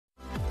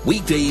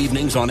Weekday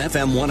evenings on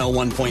FM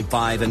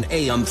 101.5 and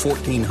AM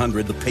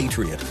 1400 The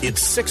Patriot.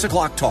 It's 6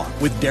 o'clock talk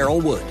with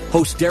Daryl Wood.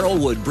 Host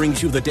Daryl Wood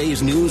brings you the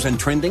day's news and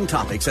trending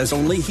topics as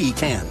only he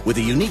can, with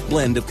a unique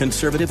blend of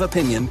conservative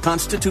opinion,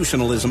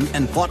 constitutionalism,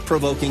 and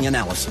thought-provoking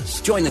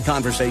analysis. Join the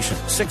conversation.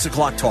 6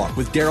 o'clock talk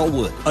with Daryl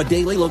Wood. A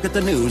daily look at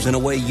the news in a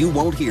way you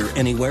won't hear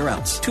anywhere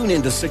else. Tune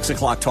in to 6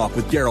 o'clock talk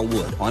with Daryl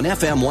Wood on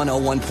FM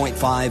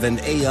 101.5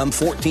 and AM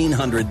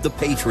 1400 The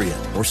Patriot,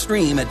 or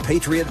stream at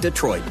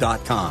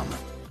patriotdetroit.com.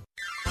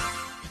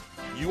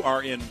 You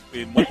are in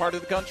what part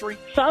of the country?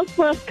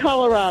 Southwest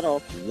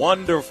Colorado.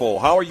 Wonderful.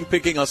 How are you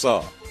picking us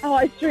up? Oh,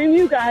 I stream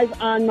you guys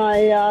on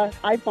my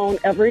iPhone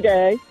every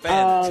day.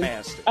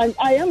 Fantastic.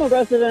 I am a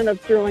resident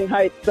of Sterling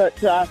Heights,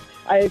 but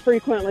I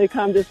frequently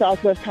come to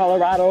Southwest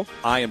Colorado.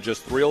 I am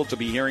just thrilled to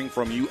be hearing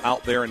from you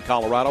out there in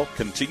Colorado.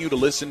 Continue to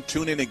listen,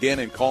 tune in again,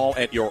 and call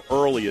at your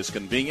earliest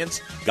convenience.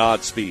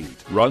 Godspeed.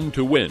 Run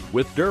to Win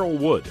with Daryl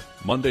Wood,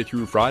 Monday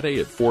through Friday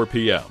at 4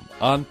 p.m.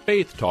 on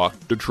Faith Talk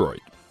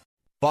Detroit.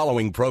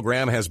 Following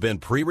program has been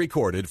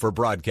pre-recorded for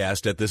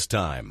broadcast at this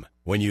time.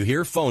 When you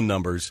hear phone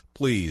numbers,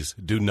 please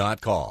do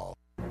not call.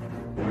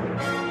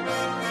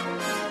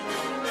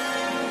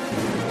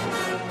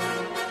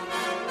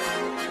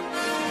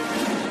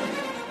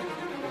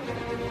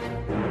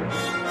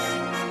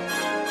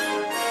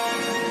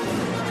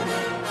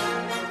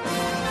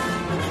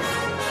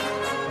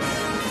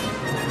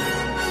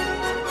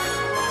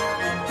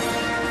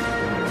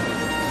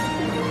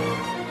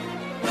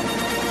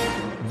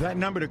 That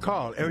number to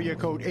call, area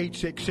code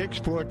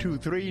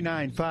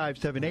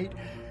 866-423-9578,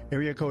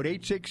 area code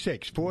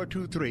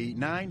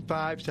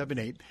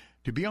 866-423-9578,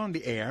 to be on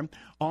the air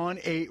on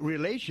a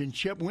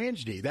Relationship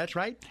Wednesday. That's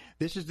right.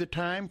 This is the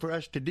time for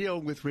us to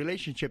deal with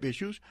relationship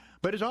issues.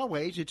 But as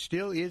always, it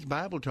still is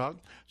Bible talk,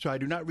 so I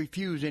do not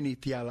refuse any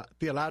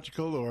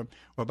theological or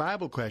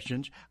Bible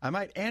questions. I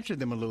might answer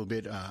them a little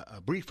bit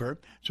briefer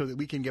so that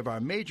we can give our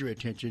major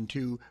attention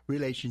to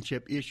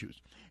relationship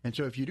issues. And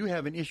so if you do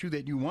have an issue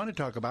that you want to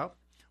talk about,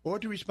 or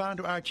to respond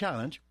to our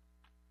challenge,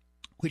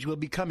 which will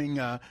be coming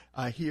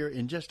here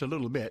in just a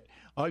little bit,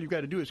 all you've got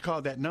to do is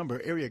call that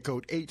number, area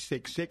code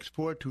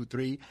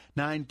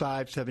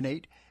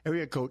 866-423-9578,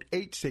 area code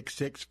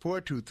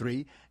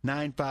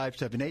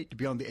 866-423-9578, to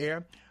be on the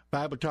air.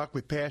 Bible Talk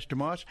with Pastor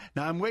Moss.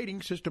 Now, I'm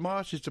waiting. Sister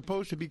Moss is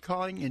supposed to be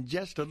calling in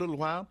just a little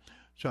while,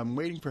 so I'm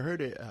waiting for her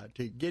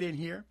to get in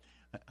here.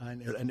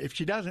 And if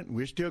she doesn't,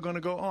 we're still going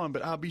to go on,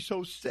 but I'll be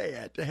so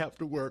sad to have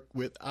to work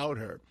without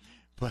her.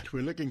 But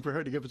we're looking for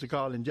her to give us a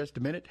call in just a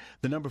minute.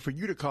 The number for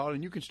you to call,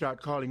 and you can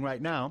start calling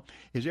right now,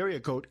 is area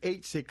code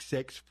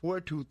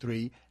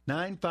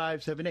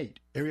 866-423-9578.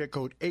 Area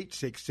code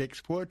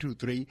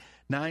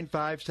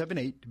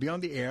 866-423-9578 to be on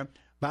the air,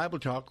 Bible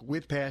Talk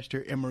with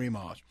Pastor Emery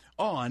Moss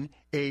on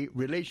a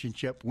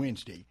Relationship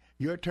Wednesday.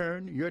 Your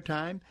turn, your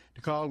time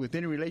to call with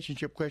any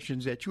relationship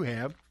questions that you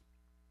have.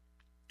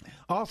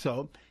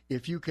 Also,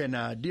 if you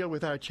can deal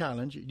with our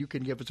challenge, you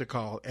can give us a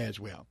call as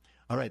well.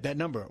 All right, that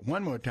number,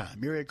 one more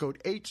time, area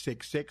code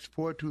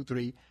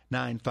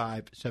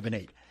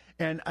 866-423-9578.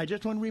 And I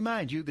just want to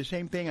remind you, the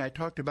same thing I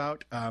talked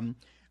about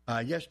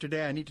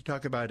yesterday, I need to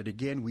talk about it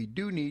again. We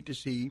do need to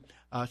see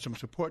some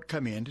support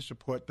come in to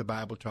support the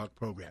Bible Talk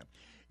program.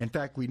 In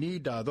fact, we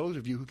need those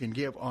of you who can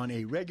give on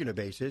a regular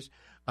basis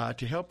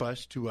to help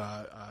us to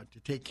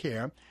take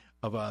care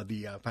of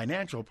the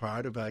financial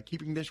part of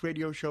keeping this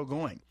radio show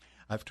going.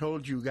 I've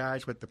told you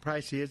guys what the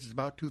price is. It's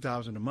about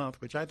 $2,000 a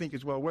month, which I think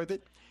is well worth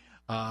it.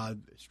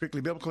 Strictly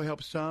Biblical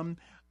helps some,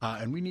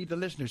 and we need the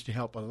listeners to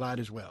help a lot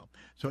as well.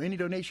 So any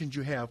donations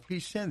you have,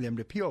 please send them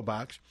to P.O.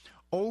 Box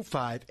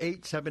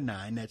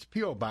 05879. That's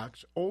P.O.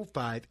 Box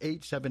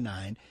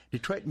 05879,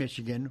 Detroit,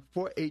 Michigan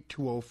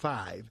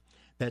 48205.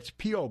 That's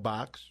P.O.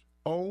 Box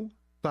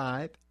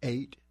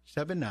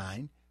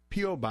 05879,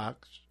 P.O.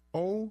 Box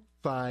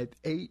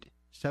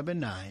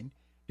 05879,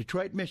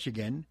 Detroit,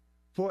 Michigan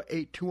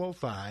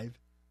 48205,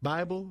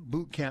 Bible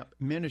Boot Camp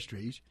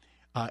Ministries.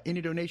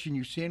 Any donation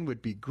you send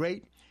would be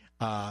great.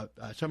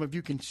 Some of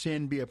you can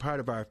be a part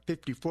of our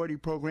 50-40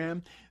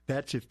 program.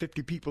 That's if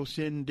 50 people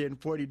send in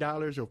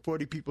 $40 or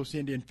 40 people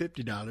send in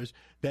 $50.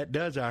 That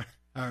does our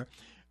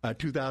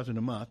 $2,000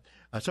 a month.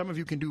 Some of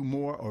you can do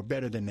more or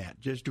better than that.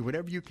 Just do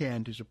whatever you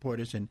can to support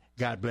us, and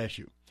God bless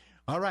you.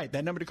 All right,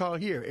 that number to call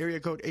here,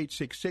 area code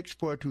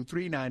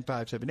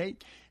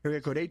 866-423-9578, area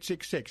code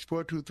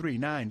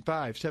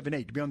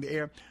 866-423-9578. To be on the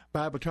air,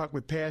 Bible Talk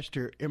with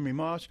Pastor Emery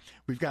Moss.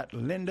 We've got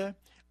Linda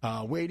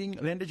waiting.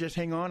 Linda, just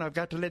hang on. I've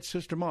got to let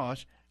Sister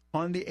Moss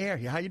on the air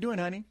here. How you doing,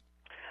 honey?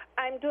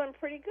 I'm doing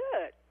pretty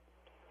good.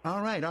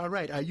 All right, all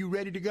right. Are you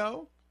ready to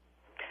go?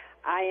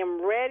 I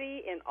am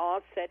ready and all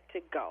set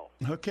to go.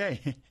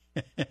 Okay.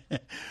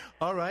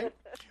 All right.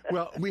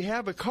 Well, we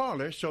have a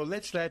caller, so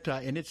let's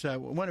and it's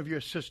one of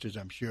your sisters,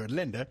 I'm sure,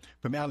 Linda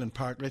from Allen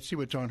Park. Let's see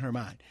what's on her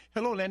mind.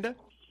 Hello, Linda.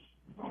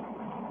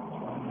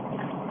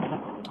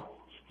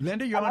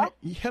 Linda,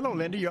 hello,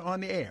 Linda, you're on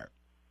the air.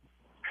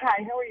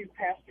 Hi, how are you,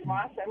 Pastor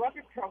Moss? I love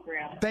your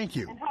program. Thank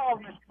you. And hello,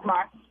 Mr.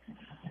 Moss.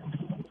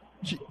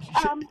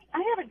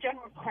 I have a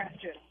general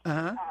question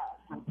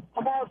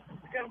about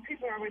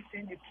people are always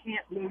saying you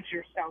can't lose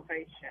your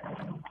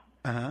salvation.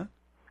 Uh-huh.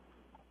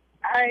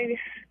 I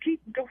keep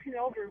going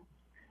over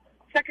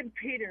 2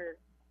 Peter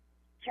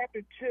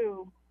chapter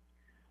 2,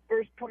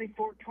 verse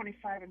 24,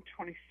 25, and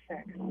 26.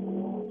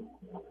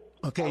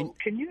 Okay.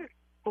 Can you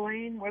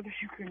explain whether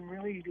you can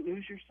really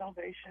lose your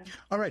salvation?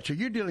 All right, so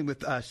you're dealing with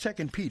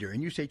 2 Peter,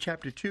 and you say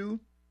chapter 2?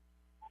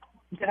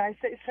 Did I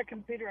say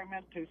 2 Peter? I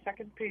meant to.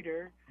 2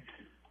 Peter,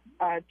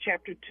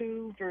 chapter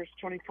 2, verse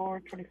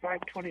 24, 25,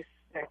 26.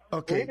 Okay. I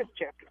believe it's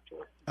chapter 2.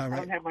 All right. I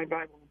don't have my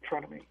Bible in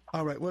front of me.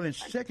 All right, well, in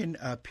 2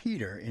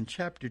 Peter, in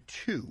chapter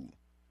 2,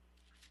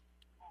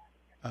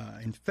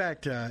 in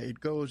fact, it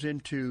goes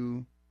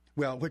into,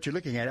 well, what you're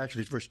looking at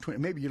actually is verse 20.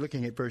 Maybe you're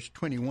looking at verse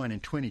 21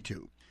 and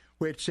 22,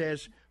 where it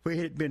says, "For it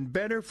had been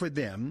better for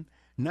them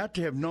not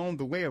to have known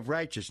the way of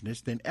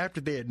righteousness than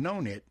after they had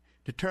known it,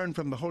 to turn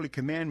from the holy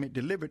commandment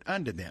delivered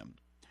unto them.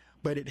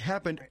 But it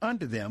happened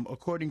unto them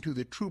according to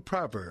the true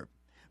proverb,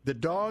 the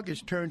dog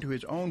is turned to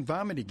his own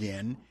vomit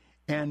again,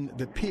 and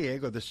the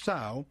pig or the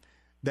sow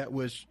that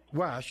was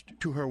washed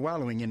to her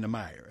wallowing in the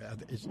mire."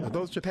 Are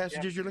those the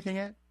passages you're looking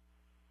at?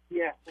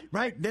 Yes.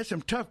 Right, there's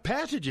some tough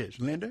passages,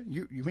 Linda,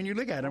 when you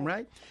look at them,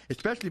 right?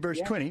 Especially verse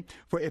 20,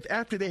 "For if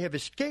after they have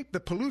escaped the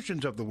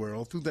pollutions of the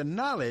world through the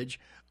knowledge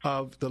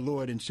of the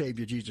Lord and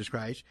Savior Jesus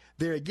Christ,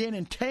 they're again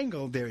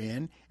entangled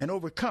therein and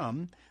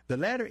overcome, the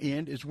latter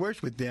end is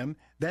worse with them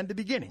than the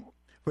beginning.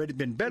 For it had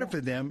been better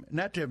for them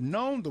not to have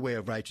known the way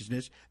of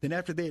righteousness than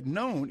after they had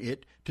known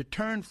it to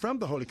turn from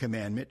the holy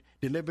commandment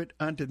delivered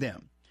unto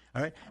them."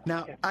 All right,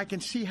 now I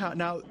can see how,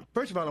 now,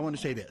 first of all, I want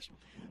to say this,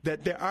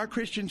 that there are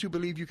Christians who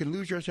believe you can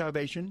lose your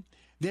salvation.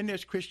 Then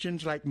there's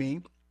Christians like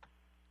me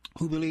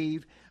who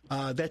believe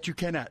that you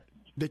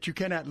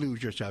cannot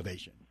lose your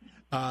salvation.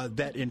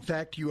 That, in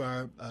fact, you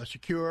are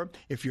secure.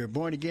 If you're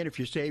born again, if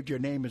you're saved, your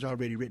name is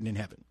already written in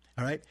heaven.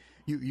 All right?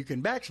 You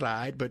can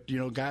backslide, but,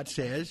 God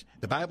says,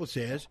 the Bible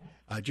says,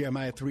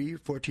 Jeremiah 3,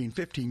 14,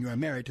 15, you are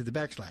married to the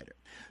backslider.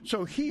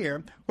 So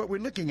here, what we're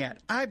looking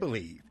at, I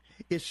believe,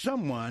 is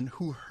someone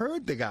who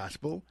heard the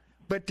gospel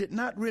but did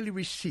not really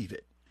receive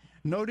it.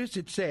 Notice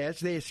it says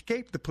they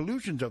escaped the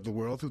pollutions of the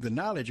world through the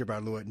knowledge of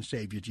our Lord and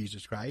Savior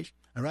Jesus Christ.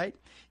 All right?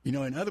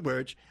 In other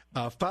words,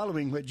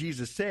 following what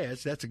Jesus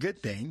says, that's a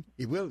good thing.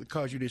 It will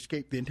cause you to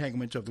escape the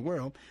entanglements of the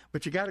world,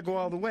 but you got to go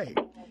all the way.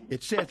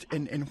 It says,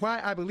 and why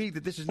I believe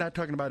that this is not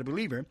talking about a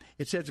believer,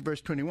 it says in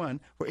verse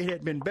 21, "For it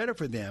had been better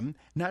for them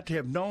not to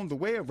have known the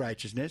way of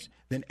righteousness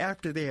than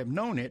after they have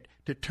known it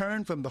to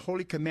turn from the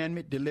holy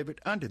commandment delivered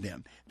unto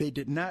them." They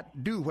did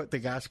not do what the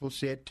gospel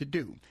said to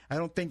do. I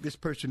don't think this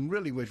person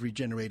really was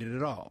regenerated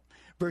at all.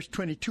 Verse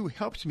 22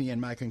 helps me in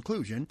my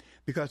conclusion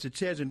because it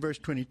says in verse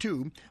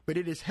 22, "But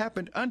it has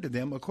happened unto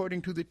them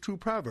according to the true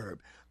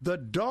proverb, the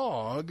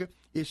dog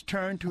is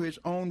turned to his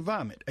own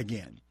vomit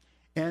again,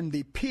 and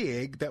the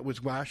pig that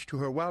was washed to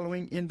her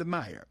wallowing in the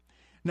mire."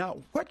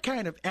 Now, what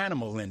kind of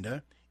animal,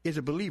 Linda, is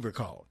a believer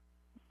called?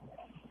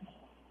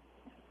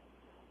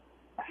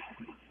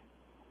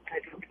 I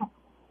don't know.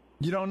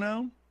 You don't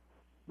know?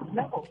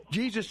 No.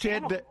 Jesus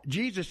said the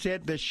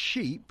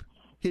sheep,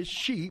 his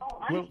sheep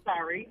I'm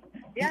sorry.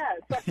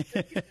 Yes.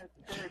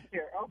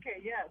 Here.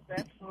 Okay, yes,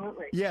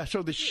 absolutely. Yeah,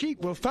 so the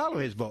sheep will follow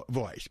his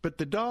voice, but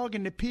the dog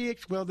and the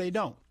pigs, well, they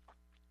don't.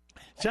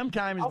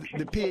 Sometimes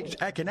the pigs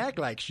can act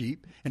like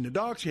sheep, and the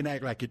dogs can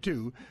act like it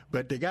too,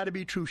 but they got to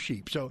be true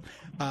sheep. So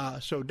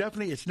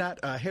definitely it's not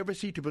a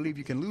heresy to believe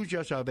you can lose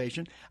your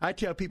salvation. I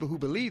tell people who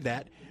believe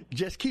that,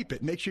 just keep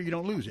it. Make sure you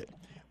don't lose it.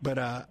 But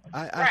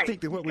I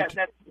think that what we're...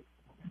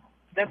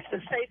 That's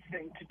the safe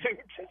thing to do.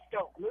 Just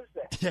don't lose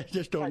it. Yeah,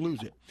 just don't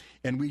lose it.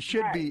 And we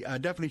should be,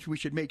 definitely we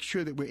should make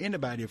sure that we're in the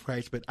body of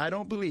Christ, but I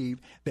don't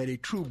believe that a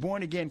true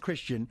born-again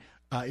Christian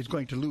is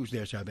going to lose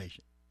their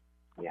salvation.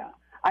 Yeah,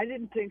 I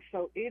didn't think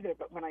so either,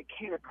 but when I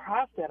came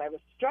across that, I was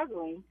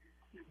struggling.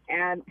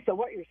 And so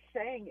what you're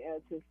saying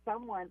is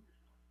someone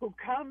who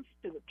comes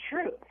to the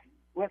truth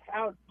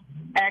without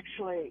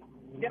actually,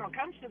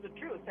 comes to the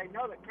truth. They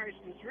know that Christ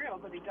is real,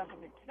 but he doesn't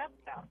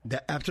accept them.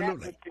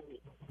 Absolutely.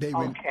 They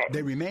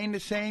remain the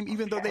same,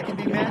 even though they can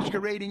be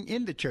masquerading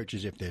in the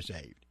churches if they're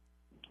saved.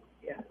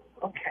 Yeah.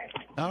 Okay.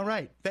 All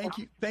right. Thank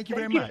you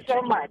very much. Thank you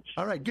so much.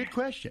 All right. Good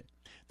question.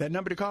 That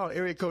number to call,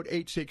 area code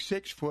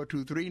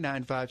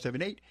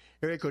 866-423-9578.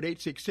 Area code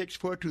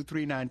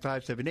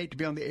 866-423-9578 to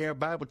be on the air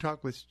Bible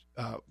Talk with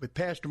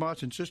Pastor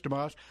Moss and Sister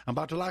Moss. I'm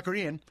about to lock her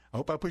in. I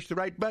hope I pushed the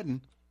right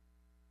button.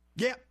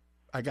 Yep,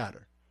 I got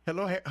her.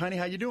 Hello, honey.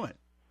 How you doing?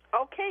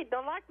 Okay,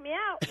 don't lock me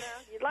out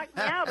now. You locked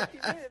me out a few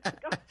minutes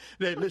ago.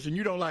 Hey, listen,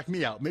 you don't lock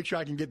me out. Make sure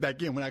I can get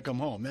back in when I come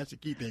home. That's the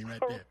key thing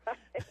right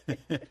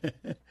there.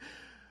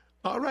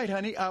 All right,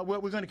 honey. Well,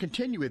 we're going to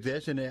continue with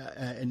this,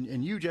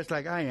 and you, just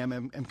like I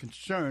am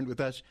concerned with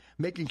us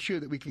making sure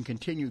that we can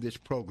continue this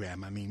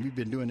program. I mean, we've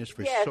been doing this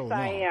for so long. Yes,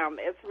 I am.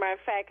 As a matter of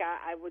fact,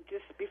 I would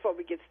just, before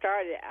we get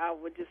started, I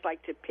would just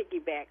like to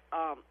piggyback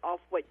off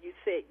what you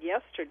said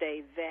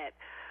yesterday that,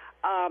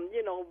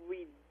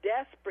 we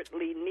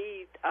desperately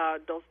need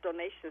those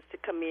donations to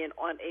come in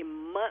on a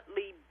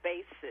monthly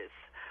basis.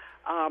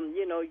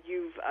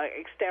 You've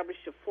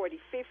established a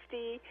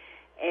 40-50,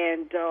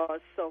 And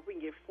so if we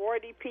can get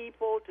 40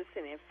 people to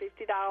send in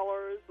 $50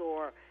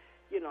 or,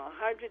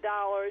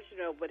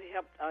 $100, would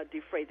help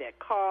defray that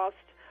cost.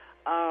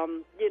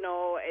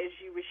 As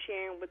you were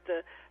sharing with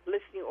the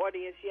listening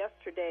audience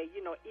yesterday,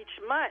 each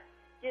month,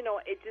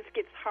 it just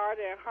gets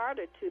harder and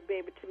harder to be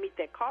able to meet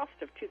that cost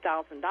of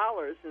 $2,000.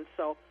 And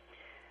so,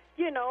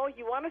 you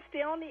want to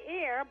stay on the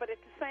air, but at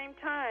the same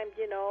time,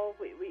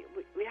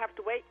 we have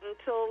to wait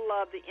until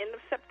the end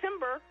of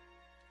September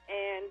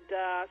and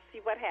see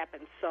what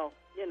happens. So,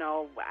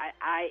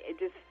 I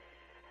just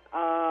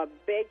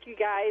beg you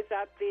guys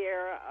out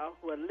there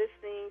who are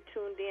listening,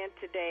 tuned in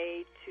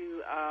today,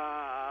 to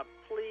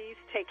please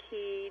take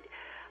heed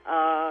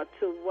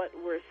to what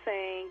we're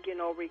saying,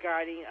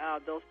 regarding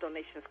those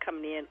donations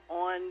coming in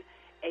on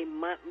a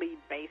monthly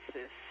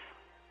basis.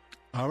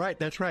 All right,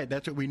 that's right.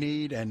 That's what we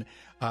need. And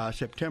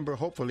September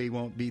hopefully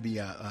won't be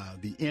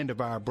the end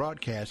of our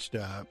broadcast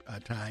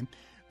time.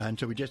 And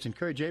so we just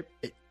encouraging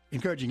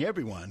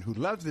everyone who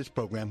loves this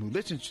program, who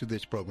listens to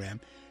this program,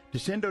 to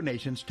send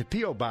donations to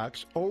P.O.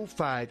 Box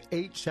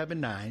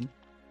 05879.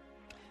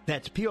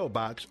 That's P.O.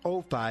 Box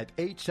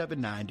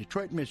 05879,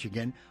 Detroit,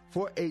 Michigan,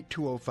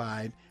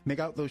 48205. Make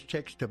out those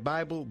checks to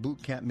Bible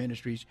Boot Camp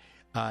Ministries,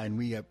 and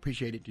we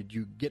appreciate it that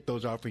you get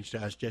those offerings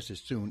to us just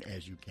as soon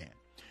as you can.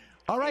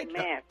 All right,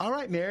 all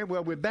right, Mary.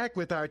 Well, we're back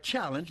with our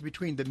challenge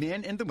between the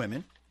men and the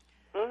women.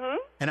 Mm-hmm.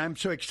 And I'm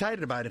so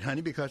excited about it,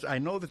 honey, because I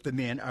know that the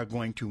men are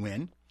going to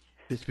win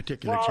this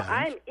particular challenge. Well,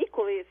 I'm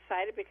equally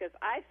excited because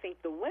I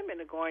think the women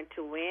are going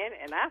to win,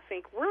 and I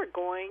think we're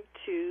going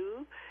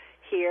to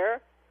hear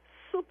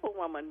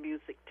Superwoman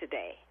music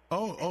today.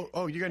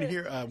 Oh, you're going to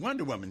hear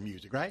Wonder Woman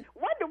music, right?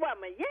 Wonder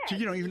Woman, yes. So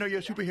you don't even know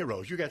your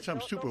superheroes. You got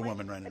some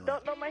Superwoman running around. I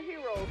don't know my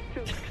heroes,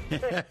 too.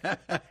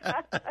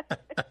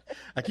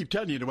 I keep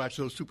telling you to watch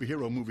those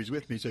superhero movies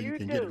with me so you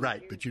can get it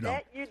right, but you don't.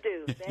 That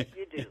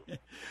you do.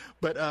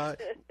 But,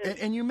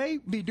 and you may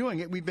be doing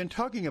it. We've been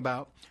talking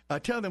about,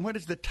 tell them, what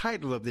is the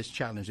title of this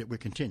challenge that we're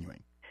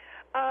continuing?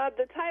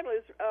 The title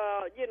is,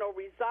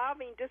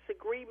 Resolving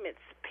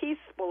Disagreements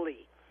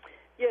Peacefully.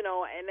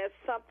 And that's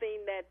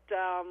something that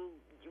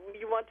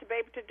you want to be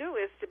able to do,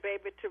 is to be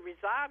able to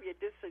resolve your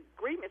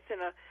disagreements in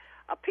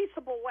a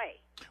peaceable way.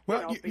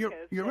 Well,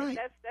 you're right.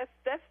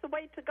 That's the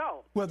way to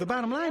go. Well, the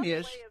bottom line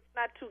is, it's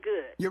not too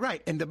good. You're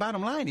right. And the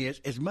bottom line is,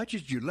 as much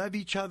as you love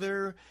each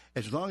other,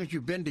 as long as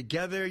you've been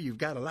together, you've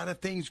got a lot of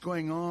things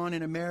going on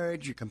in a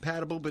marriage, you're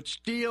compatible, but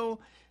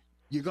still,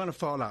 you're going to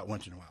fall out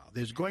once in a while.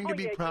 There's going to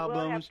be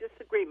problems. You will have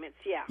disagreements,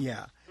 yeah.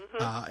 Yeah.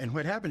 Mm-hmm. And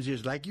what happens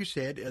is, like you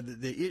said,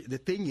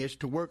 the thing is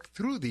to work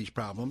through these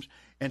problems.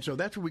 And so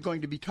that's what we're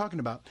going to be talking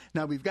about.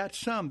 Now, we've got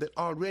some that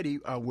already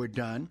were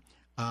done.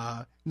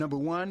 Number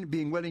one,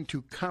 being willing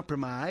to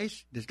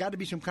compromise. There's got to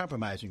be some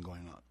compromising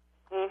going on.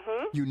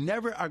 Mm-hmm. You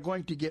never are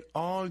going to get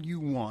all you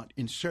want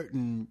when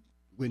certain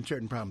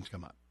problems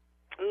come up.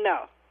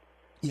 No.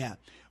 Yeah.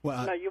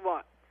 Well, no, you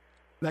won't.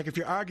 Like if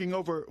you're arguing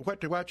over what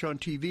to watch on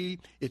TV,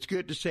 it's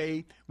good to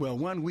say, well,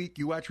 one week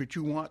you watch what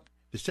you want,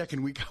 the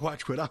second week I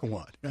watch what I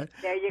want. Right?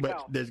 There you go.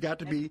 But there's got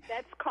to be...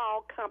 That's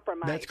called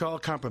compromise. That's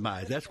called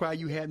compromise. That's why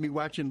you had me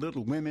watching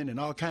Little Women and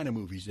all kind of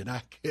movies that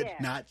I could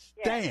not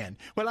stand.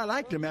 Well, I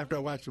liked them after I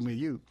watched them with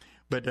you,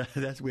 but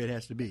that's the way it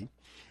has to be.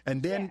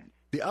 And then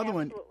the other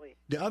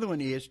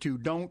one is to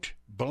don't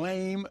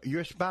blame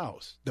your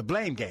spouse. The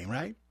blame game,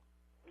 right?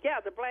 Yeah,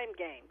 the blame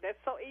game. That's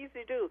so easy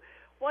to do.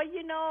 Well,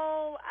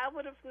 I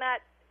would have not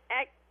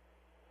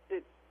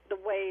acted the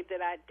way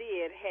that I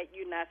did had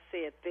you not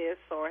said this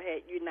or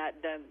had you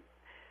not done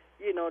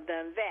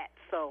that.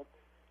 So,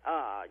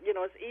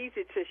 it's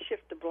easy to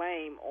shift the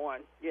blame on,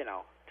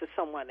 to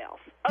someone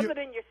else other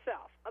than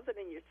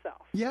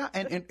yourself. Yeah,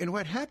 and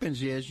what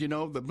happens is,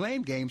 the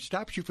blame game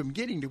stops you from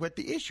getting to what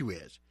the issue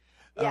is.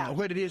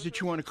 What it is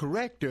that you want to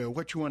correct or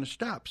what you want to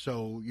stop.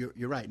 So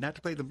you're right, not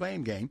to play the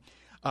blame game.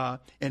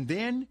 And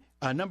then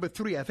number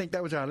 3, I think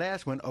that was our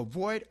last one,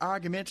 avoid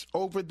arguments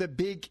over the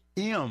big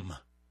M.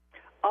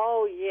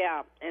 Oh,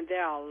 yeah, and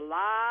there are a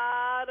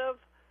lot of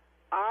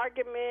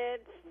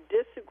arguments,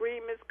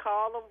 disagreements,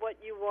 call them what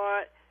you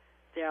want.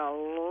 There are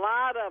a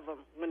lot of them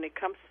when it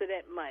comes to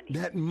that money.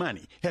 That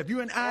money. Have you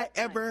and I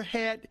ever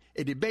had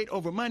a debate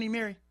over money,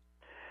 Mary?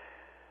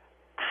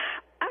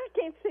 I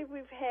can't say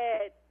we've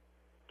had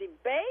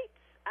debates.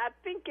 I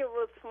think it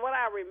was, from what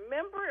I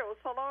remember, it was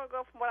so long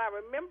ago, from what I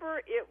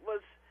remember, it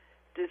was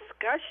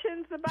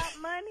discussions about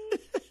money.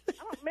 I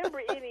don't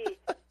remember any.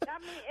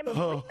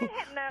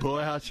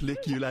 Boy, how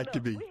slick you like to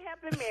be. We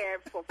have been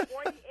married for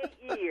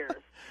 48 years.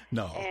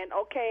 No. And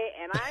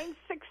I'm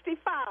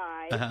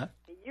 65, and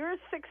you're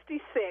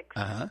 66.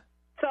 Uh-huh.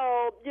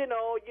 So, you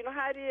know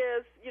how it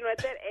is, at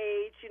that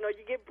age, you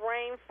get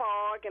brain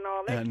fog and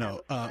all that kind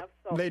of stuff.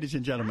 So ladies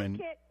and gentlemen.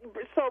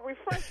 So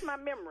refresh my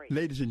memory.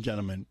 Ladies and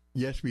gentlemen,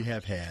 yes, we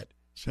have had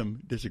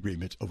some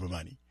disagreements over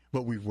money.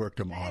 but we've worked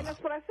them all And out.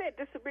 that's what I said,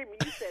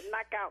 disagreement. You said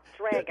knock out,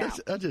 drag out.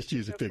 I'll just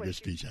use a That's figure what of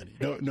speech, honey.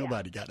 said,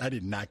 Nobody got. I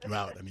didn't knock you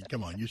out. I mean,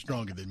 come on, you're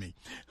stronger than me.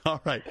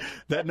 All right,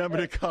 that number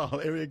to call,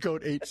 area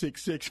code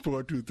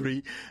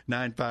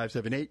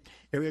 866-423-9578.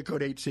 Area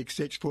code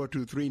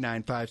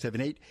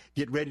 866-423-9578.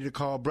 Get ready to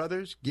call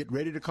brothers. Get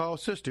ready to call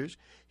sisters.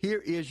 Here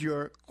is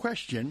your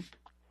question.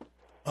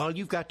 All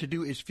you've got to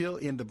do is fill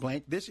in the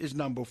blank. This is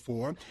number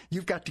 4.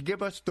 You've got to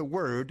give us the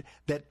word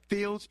that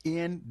fills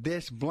in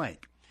this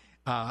blank.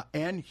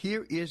 And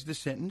here is the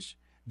sentence.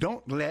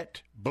 Don't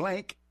let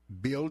blank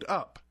build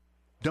up.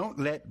 Don't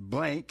let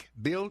blank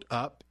build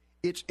up.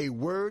 It's a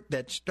word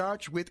that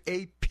starts with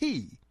a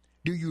P.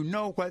 Do you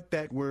know what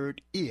that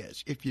word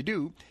is? If you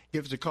do,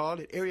 give us a call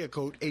at area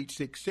code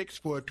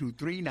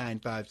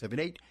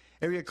 866-423-9578.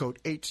 Area code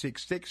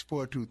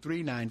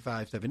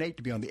 866-423-9578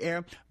 to be on the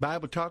air.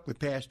 Bible Talk with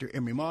Pastor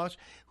Emery Moss.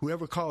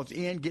 Whoever calls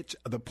in gets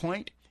the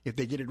point. If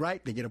they get it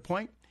right, they get a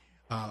point.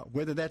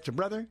 Whether that's a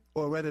brother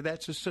or whether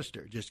that's a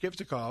sister, just give us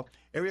a call.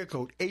 Area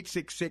code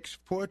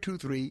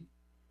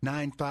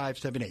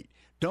 866-423-9578.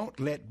 Don't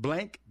let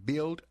blank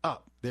build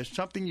up. There's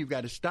something you've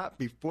got to stop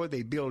before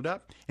they build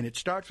up, and it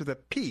starts with a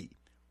P.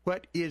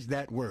 What is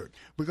that word?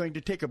 We're going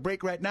to take a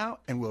break right now,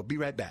 and we'll be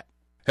right back.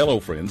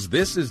 Hello, friends.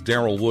 This is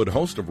Darrell Wood,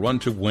 host of Run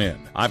to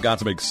Win. I've got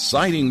some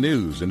exciting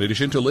news. In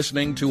addition to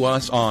listening to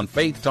us on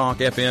Faith Talk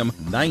FM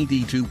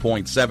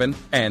 92.7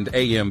 and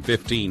AM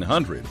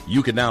 1500,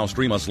 you can now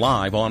stream us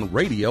live on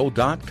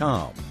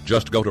radio.com.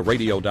 Just go to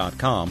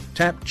radio.com,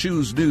 tap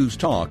Choose News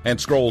Talk,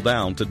 and scroll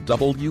down to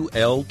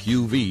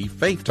WLQV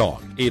Faith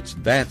Talk. It's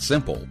that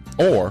simple.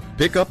 Or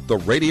pick up the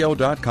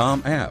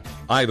radio.com app.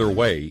 Either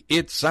way,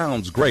 it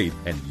sounds great,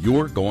 and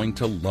you're going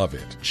to love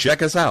it.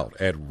 Check us out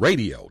at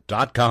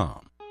radio.com.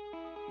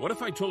 What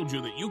if I told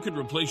you that you could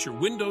replace your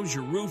windows,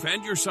 your roof,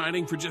 and your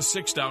siding for just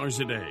 $6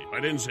 a day?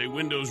 I didn't say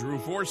windows,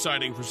 roof, or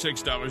siding for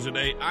 $6 a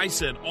day. I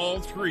said all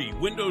three,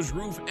 windows,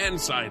 roof, and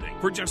siding,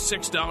 for just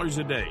 $6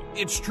 a day.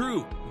 It's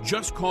true.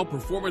 Just call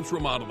Performance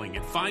Remodeling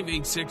at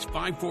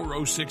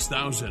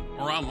 586-540-6000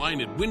 or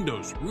online at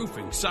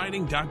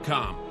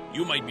windowsroofingsiding.com.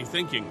 You might be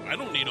thinking, I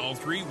don't need all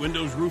three,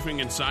 windows,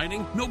 roofing, and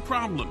siding. No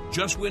problem.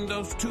 Just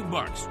windows,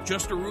 $2.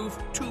 Just a roof,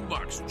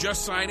 $2.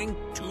 Just siding,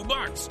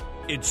 $2.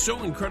 It's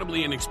so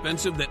incredibly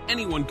inexpensive that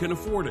anyone can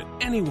afford it.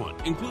 Anyone,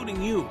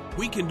 including you.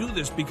 We can do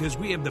this because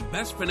we have the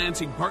best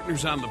financing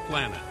partners on the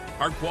planet.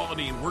 Our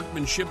quality and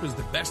workmanship is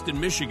the best in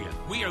Michigan.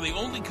 We are the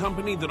only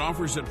company that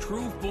offers a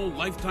true full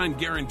lifetime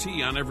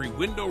guarantee on every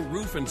window,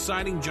 roof, and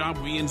siding job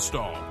we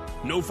install.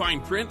 No fine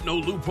print, no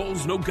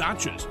loopholes, no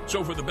gotchas.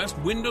 So for the best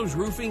windows,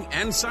 roofing,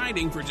 and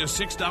siding for just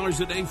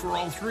 $6 a day for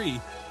all three,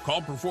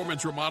 call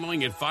Performance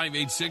Remodeling at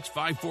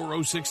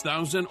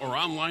 586-540-6000 or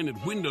online at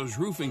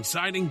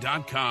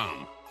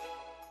windowsroofingsiding.com.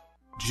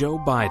 Joe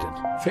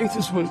Biden. Faith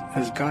is what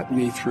has gotten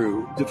me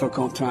through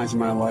difficult times in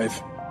my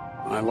life.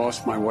 I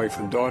lost my wife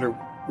and daughter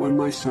when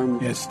my son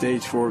had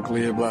stage 4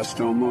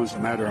 glioblastoma. It was a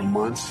matter of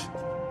months.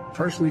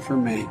 Personally for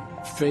me,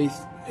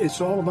 faith,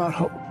 it's all about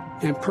hope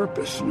and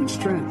purpose and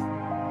strength.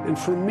 And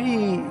for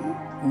me,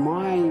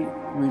 my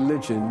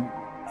religion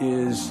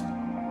is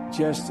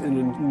just an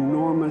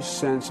enormous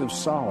sense of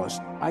solace.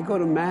 I go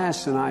to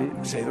Mass and I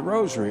say the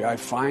Rosary. I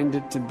find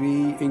it to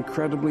be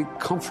incredibly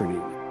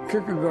comforting.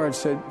 Kierkegaard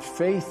said,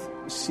 faith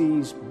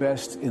sees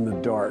best in the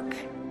dark.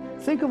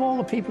 Think of all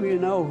the people you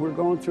know who are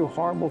going through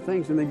horrible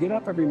things, and they get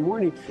up every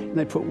morning and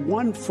they put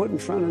one foot in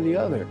front of the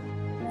other.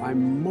 I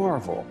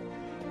marvel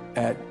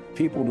at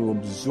people who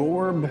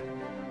absorb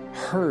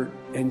hurt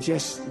and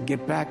just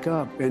get back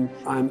up. And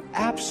I'm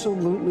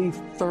absolutely,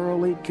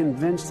 thoroughly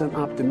convinced and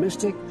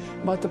optimistic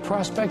about the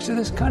prospects of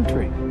this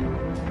country.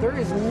 There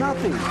is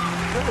nothing we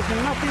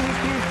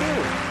can't do.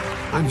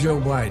 I'm Joe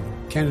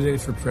Biden,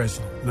 candidate for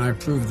president, and I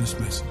approve this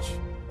message.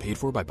 Paid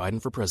for by Biden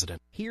for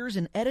president. Here's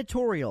an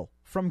editorial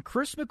from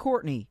Chris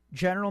McCourtney,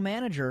 General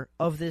Manager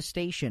of this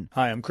station.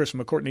 Hi, I'm Chris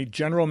McCourtney,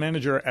 General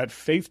Manager at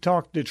Faith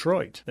Talk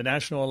Detroit. The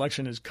national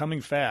election is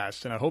coming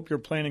fast, and I hope you're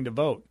planning to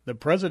vote. The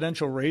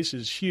presidential race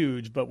is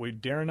huge, but we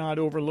dare not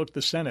overlook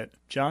the Senate.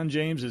 John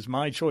James is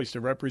my choice to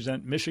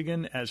represent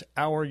Michigan as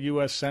our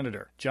U.S.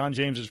 Senator. John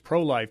James is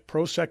pro-life,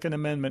 pro-Second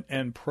Amendment,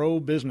 and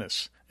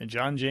pro-business. And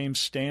John James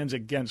stands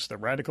against the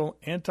radical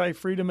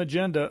anti-freedom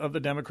agenda of the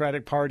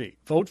Democratic Party.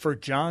 Vote for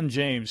John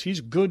James.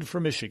 He's good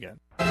for Michigan.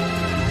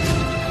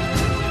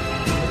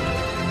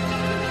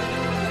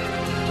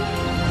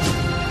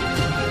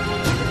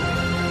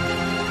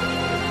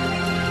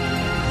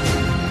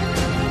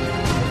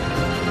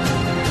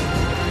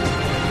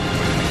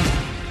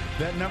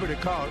 That number to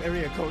call,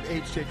 area code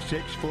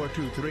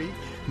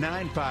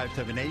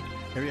 866-423-9578.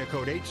 Area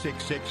code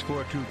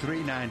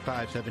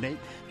 866-423-9578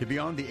 to be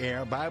on the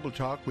air, Bible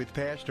Talk with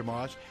Pastor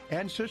Moss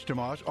and Sister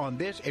Moss on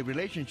this, a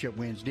Relationship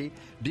Wednesday,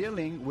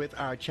 dealing with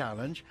our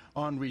challenge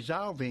on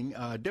resolving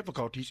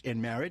difficulties in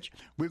marriage.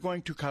 We're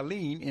going to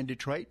Colleen in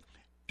Detroit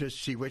to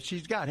see what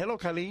she's got. Hello,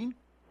 Colleen.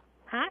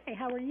 Hi,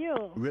 how are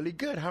you? Really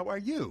good. How are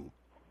you?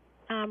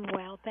 I'm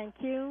well, thank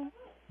you.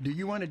 Do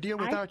you want to deal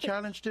with our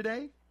challenge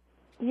today?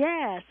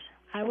 Yes.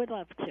 I would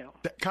love to.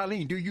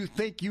 Colleen, do you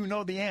think you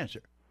know the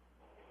answer?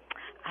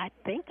 I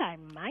think I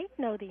might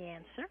know the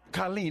answer.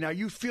 Colleen, are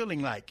you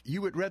feeling like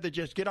you would rather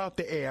just get off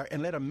the air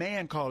and let a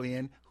man call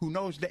in who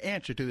knows the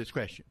answer to this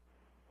question?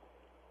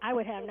 I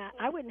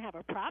wouldn't have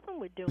a problem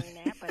with doing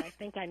that, but I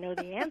think I know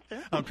the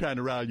answer. I'm trying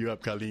to rile you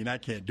up, Colleen. I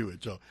can't do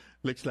it. So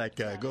looks like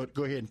go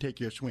ahead and take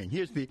your swing.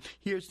 Here's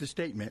the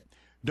statement.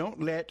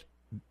 Don't let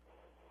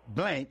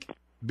blank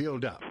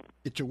build up.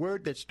 It's a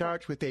word that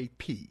starts with a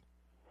P.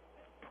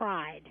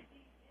 Pride.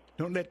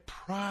 Don't let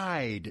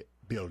pride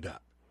build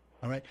up.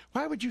 All right?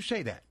 Why would you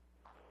say that?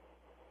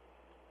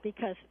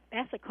 Because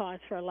that's a cause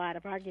for a lot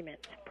of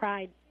arguments.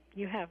 Pride,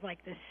 you have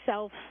like the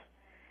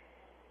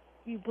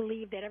you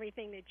believe that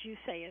everything that you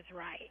say is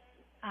right.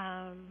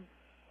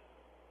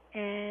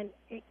 And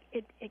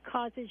it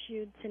causes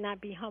you to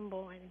not be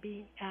humble and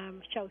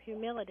show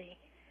humility.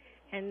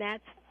 And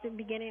that's the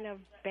beginning of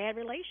bad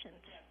relations.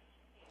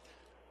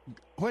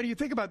 What do you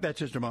think about that,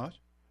 Sister Moss?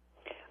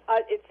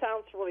 It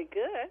sounds really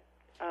good,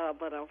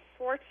 but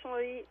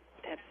unfortunately,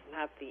 that's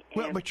not the answer.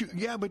 Well, but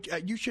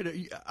you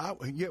should.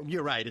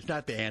 You're right. It's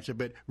not the answer.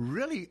 But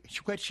really,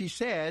 what she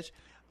says,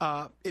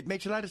 it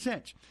makes a lot of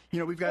sense.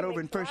 We've got over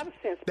in first. It makes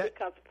a lot of sense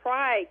because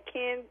pride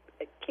can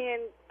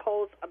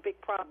pose a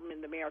big problem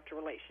in the marital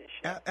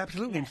relationship.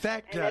 Absolutely. In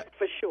fact, and that's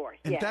for sure.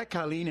 In fact,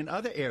 Colleen, in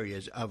other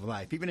areas of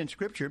life, even in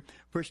Scripture,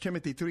 1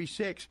 Timothy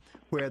 3:6,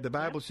 where the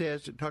Bible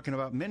says, talking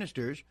about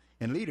ministers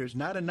and leaders,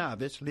 not a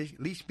novice,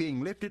 least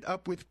being lifted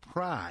up with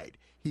pride,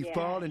 he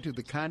fall into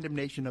the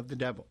condemnation of the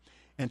devil.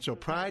 And so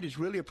pride is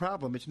really a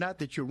problem. It's not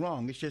that you're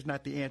wrong. It's just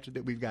not the answer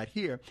that we've got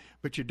here.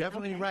 But you're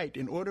definitely right.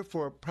 In order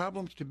for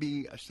problems to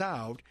be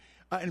solved,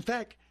 in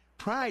fact,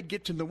 pride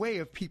gets in the way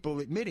of people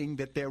admitting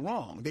that they're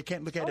wrong. They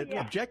can't look at it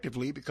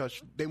objectively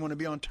because they want to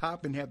be on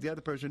top and have the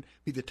other person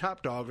be the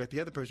top dog, let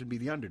the other person be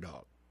the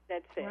underdog.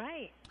 That's it.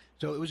 Right.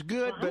 So it was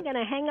good. Well, I'm going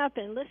to hang up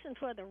and listen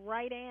for the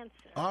right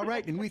answer. All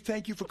right, and we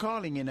thank you for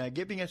calling and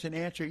giving us an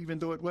answer, even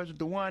though it wasn't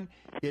the one.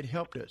 It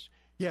helped us.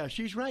 Yeah,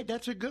 she's right.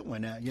 That's a good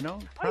one,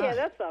 Pride. Oh, yeah,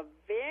 that's a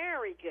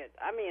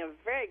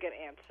very good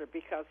answer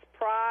because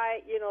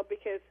pride,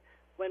 because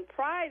when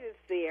pride is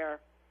there,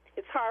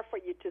 it's hard for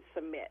you to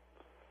submit.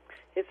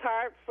 It's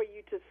hard for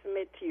you to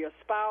submit to your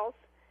spouse,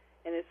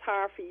 and it's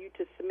hard for you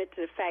to submit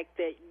to the fact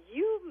that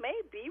you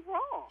may be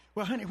wrong.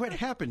 Well, honey, what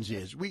happens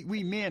is,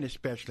 we men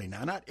especially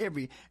now, not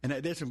every, and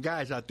there's some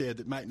guys out there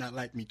that might not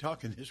like me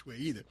talking this way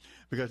either,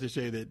 because they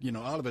say that,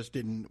 all of us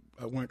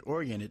weren't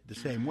oriented the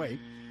same way.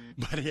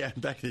 But yeah,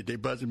 in fact, they're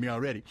buzzing me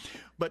already.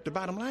 But the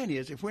bottom line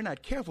is, if we're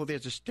not careful,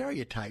 there's a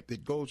stereotype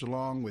that goes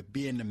along with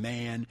being the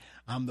man.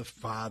 I'm the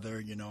father,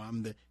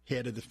 I'm the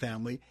head of the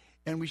family.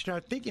 And we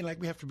start thinking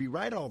like we have to be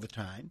right all the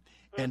time.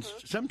 And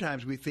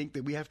sometimes we think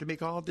that we have to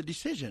make all the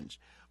decisions.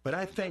 But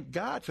I thank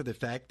God for the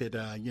fact that,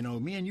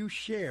 me and you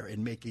share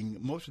in making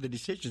most of the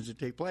decisions that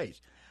take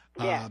place.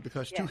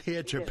 Because two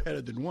heads are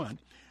better than one.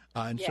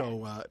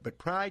 But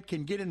pride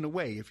can get in the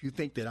way if you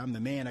think that I'm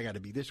the man, I got to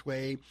be this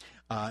way.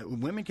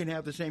 Women can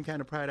have the same kind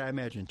of pride, I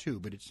imagine, too.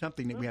 But it's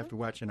something that we have to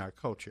watch in our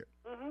culture.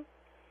 Mm-hmm.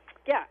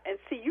 Yeah, and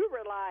see, you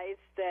realize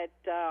that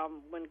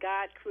when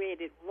God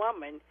created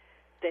woman,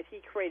 that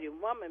he created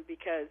woman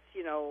because,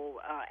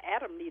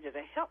 Adam needed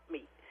a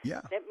helpmeet.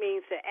 Yeah. That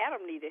means that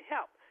Adam needed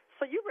help.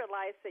 So you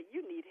realize that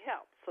you need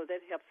help. So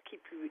that helps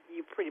keep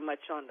you pretty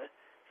much on the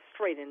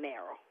straight and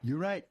narrow. You're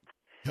right.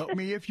 Help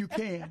me if you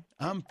can.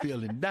 I'm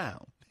feeling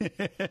down.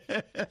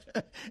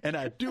 And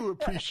I do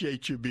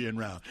appreciate you being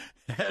around.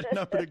 That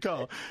number to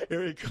call,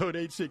 area code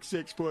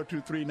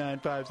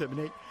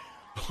 866-423-9578.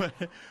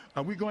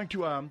 Are we going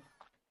to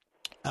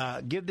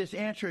give this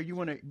answer, or you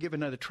want to give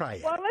another try at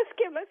it? Well, let's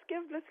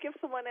give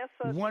someone else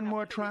one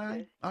more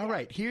try. All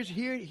right. Here's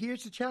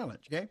the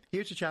challenge. Okay,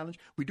 here's the challenge.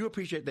 We do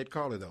appreciate that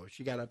caller, though.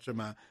 She got up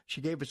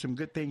she gave us some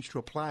good things to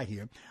apply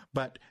here.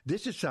 But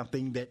this is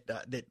something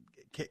that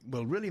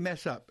will really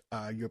mess up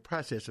your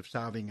process of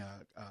solving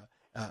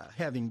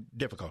having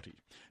difficulties.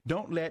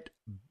 Don't let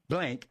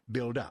blank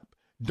build up.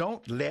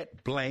 Don't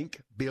let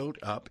blank build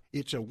up.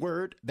 It's a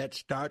word that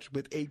starts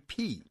with a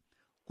P.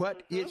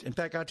 What is, in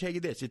fact, I'll tell you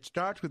this. It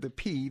starts with a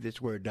P,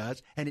 this word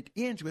does, and it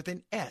ends with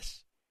an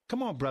S.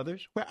 Come on,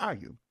 brothers. Where are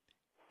you?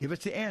 Give us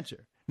the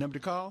answer. Number to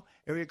call,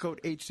 area code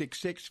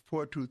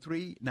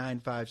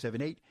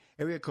 866-423-9578.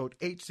 Area code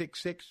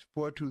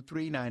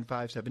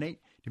 866-423-9578.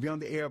 To be on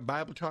the air,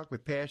 Bible Talk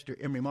with Pastor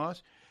Emery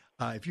Moss.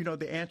 If you know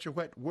the answer,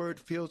 what word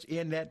fills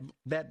in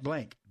that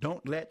blank?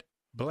 Don't let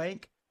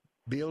blank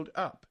build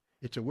up.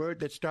 It's a word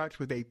that starts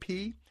with a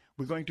P.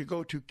 We're going to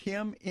go to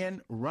Kim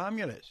in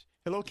Romulus.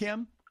 Hello,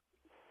 Kim.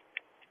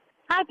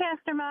 Hi,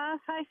 Pastor Moss.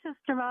 Hi,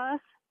 Sister Moss.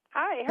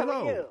 Hi, how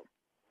are you?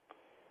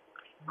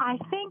 I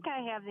think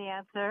I have the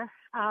answer.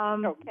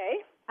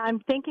 Okay. I'm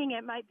thinking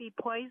it might be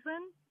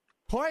poison.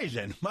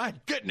 Poison? My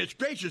goodness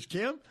gracious,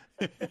 Kim.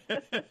 Well,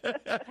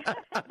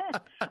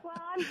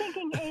 I'm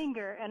thinking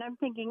anger, and I'm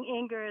thinking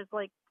anger is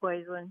like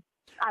poison.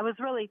 I was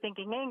really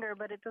thinking anger,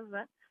 but it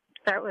doesn't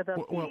start with a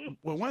P.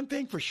 Well, one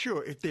thing for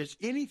sure, if there's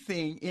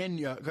anything in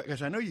your,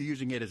 because I know you're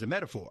using it as a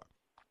metaphor,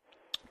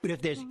 But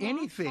if there's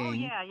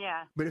anything,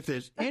 But if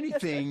there's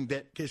anything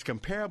that is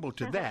comparable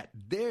to that,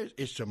 there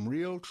is some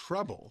real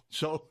trouble.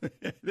 So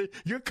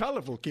you're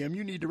colorful, Kim.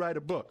 You need to write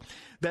a book.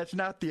 That's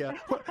not the.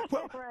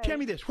 Right. Tell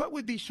me this: what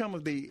would be some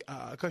of the?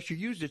 Because you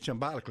used it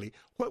symbolically.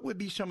 What would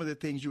be some of the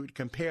things you would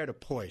compare to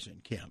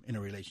poison, Kim, in a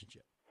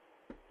relationship?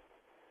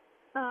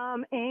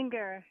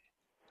 Anger,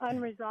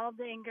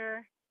 unresolved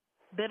anger,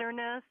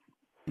 bitterness.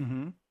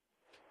 Mm-hmm.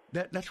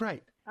 That's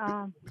right.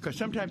 Because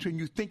sometimes when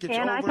you think it's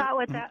and over, I thought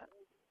with that.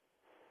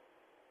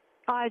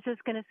 I was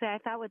just going to say, I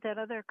thought what that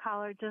other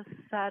caller just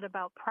said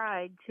about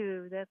pride,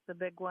 too, that's a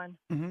big one.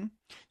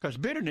 Because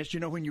bitterness,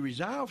 when you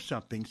resolve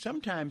something,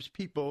 sometimes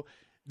people,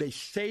 they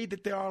say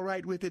that they're all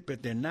right with it,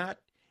 but they're not,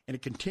 and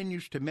it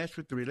continues to mess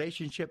with the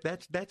relationship.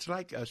 That's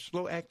like a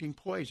slow-acting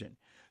poison.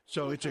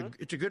 So it's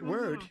a good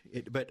word,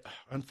 but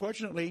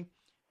unfortunately,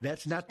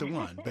 that's not the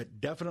one. But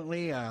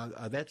definitely,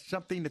 that's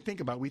something to think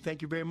about. We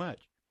thank you very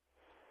much.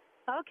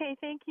 Okay,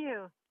 thank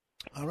you.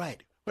 All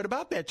right. What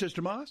about that,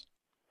 Sister Moss?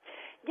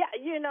 Yeah,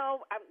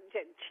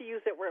 she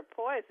used that word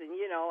poison,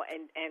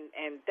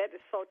 and that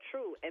is so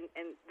true. And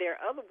there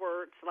are other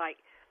words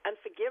like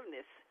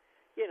unforgiveness.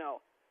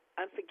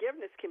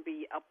 Unforgiveness can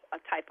be a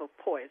type of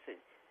poison,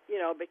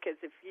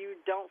 because if you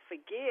don't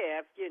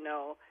forgive,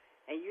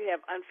 and you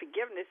have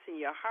unforgiveness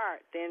in your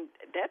heart, then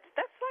that's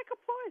like a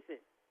poison.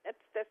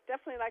 That's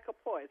definitely like a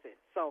poison.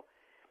 So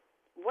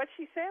what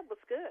she said was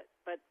good,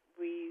 but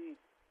it's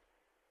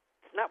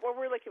not what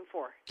we're looking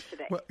for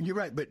today. Well, you're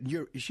right, but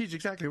she's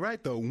exactly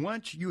right, though.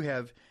 Once you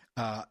have,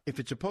 if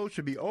it's supposed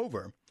to be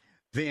over,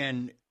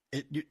 then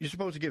you're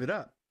supposed to give it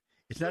up.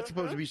 It's not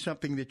supposed to be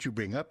something that you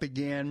bring up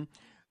again,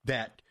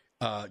 that,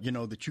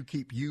 that you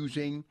keep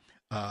using.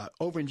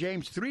 Over in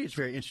James 3, it's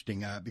very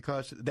interesting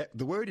because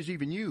the word is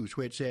even used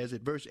where it says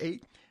at verse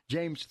 8,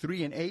 James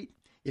 3:8,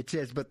 it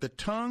says, "But the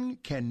tongue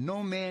can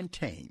no man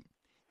tame.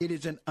 It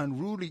is an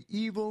unruly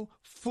evil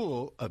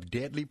full of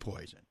deadly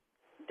poison."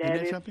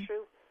 That is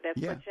true. That's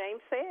what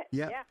James said.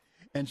 Yeah.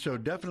 And so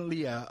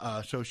definitely,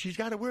 so she's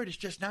got a word. It's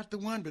just not the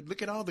one. But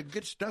look at all the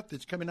good stuff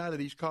that's coming out of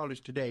these callers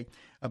today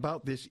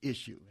about this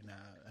issue.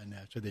 And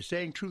so they're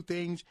saying true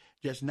things,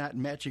 just not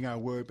matching our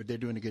word, but they're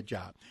doing a good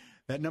job.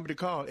 That number to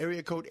call,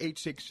 area code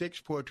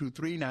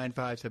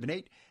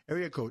 866-423-9578,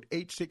 area code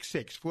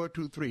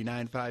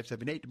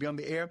 866-423-9578 to be on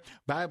the air.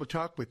 Bible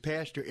Talk with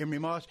Pastor Emery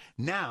Moss.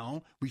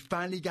 Now we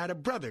finally got a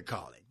brother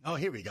calling. Oh,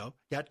 here we go.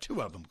 Got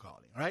two of them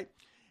calling, all right?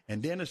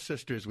 And then a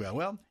sister as well.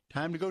 Well,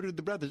 time to go to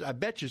the brothers. I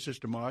bet you,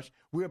 Sister Moss,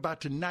 we're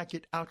about to knock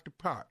it out the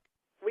park.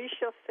 We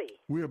shall see.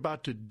 We're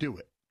about to do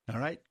it, all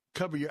right?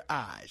 Cover your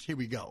eyes. Here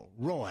we go.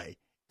 Roy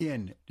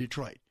in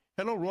Detroit.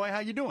 Hello, Roy. How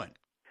you doing?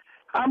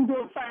 I'm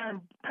doing fine,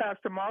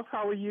 Pastor Moss.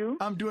 How are you?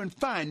 I'm doing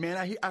fine, man.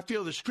 I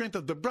feel the strength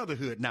of the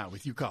brotherhood now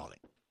with you calling.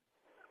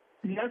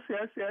 Yes.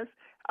 I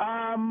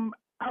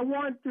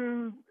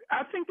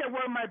think that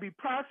word might be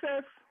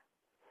process.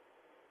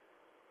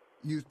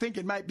 You think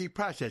it might be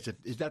process.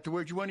 Is that the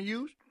word you want to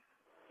use?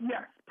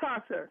 Yes,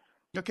 process.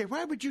 Okay,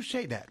 why would you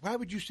say that? Why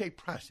would you say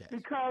process?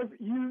 Because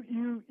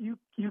you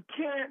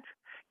can't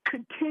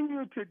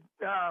continue to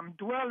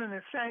dwell in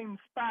the same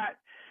spot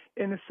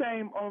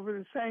over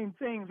the same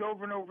things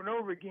over and over and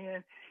over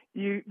again.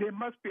 There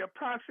must be a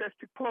process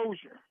to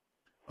closure.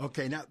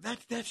 Okay, now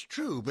that's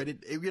true, but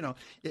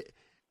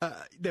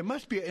there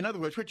must be. In other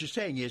words, what you're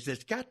saying is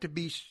there's got to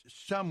be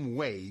some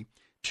way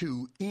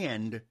to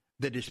end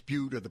the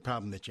dispute or the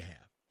problem that you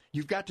have.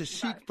 You've got to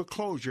seek for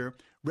closure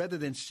rather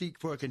than seek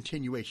for a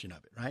continuation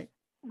of it, right?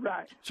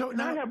 Right. So and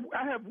now,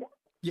 I have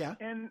yeah,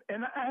 and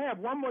I have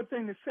one more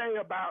thing to say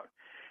about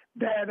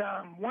that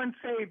once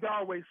saved,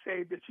 always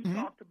saved that you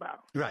talked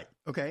about. Right.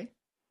 Okay.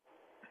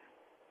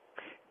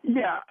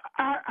 Yeah,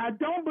 I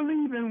don't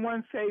believe in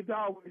once saved,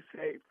 always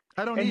saved.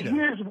 I don't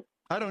either.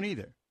 I don't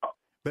either.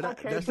 But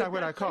okay, that's not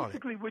what I call it.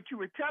 Basically, what you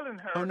were telling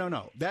her. Oh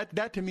no.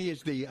 That to me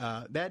is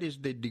that is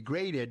the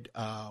degraded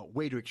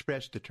way to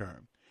express the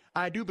term.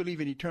 I do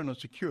believe in eternal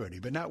security,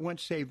 but not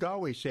once saved,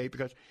 always saved.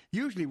 Because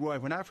usually, Roy,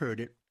 when I've heard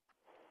it,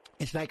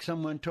 it's like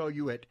someone told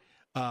you at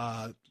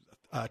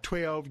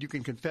 12 you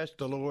can confess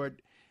the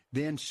Lord,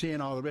 then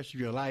sin all the rest of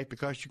your life.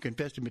 Because you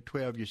confessed Him at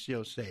 12, you're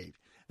still saved.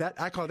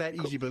 I call that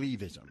easy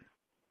believism.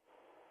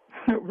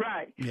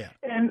 Right. Yeah.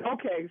 And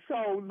okay,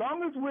 so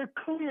long as we're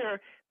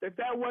clear that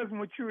wasn't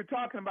what you were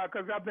talking about,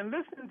 because I've been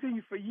listening to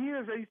you for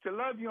years. I used to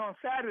love you on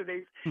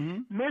Saturdays,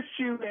 missed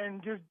you,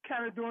 and just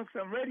kind of doing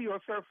some radio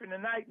surfing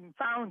tonight and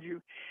found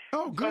you.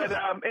 Oh, good.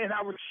 But, and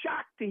I was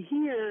shocked to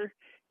hear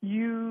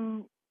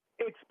you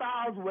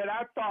espouse what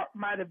I thought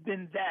might have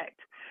been that.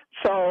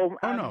 So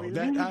I'm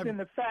relieved in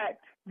the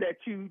fact that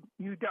you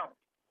don't.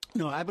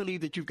 No, I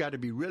believe that you've got to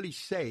be really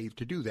saved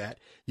to do that.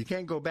 You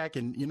can't go back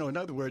and, in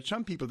other words,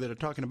 some people that are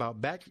talking about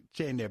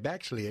saying they're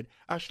backslid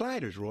are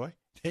sliders, Roy.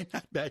 They're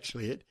not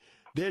backslid.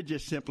 They're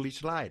just simply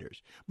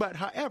sliders. But,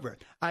 however,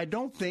 I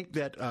don't think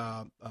that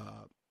I'm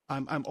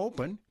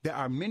open. There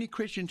are many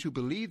Christians who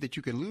believe that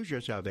you can lose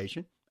your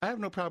salvation. I have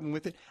no problem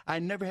with it. I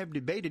never have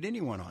debated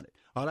anyone on it.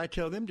 All I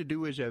tell them to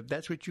do is if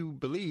that's what you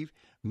believe,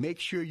 make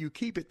sure you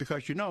keep it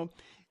because,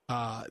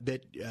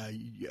 that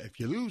if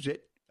you lose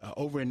it,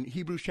 over in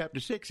Hebrews chapter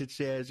 6, it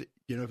says,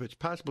 if it's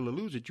possible to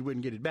lose it, you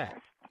wouldn't get it back.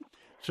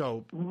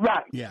 So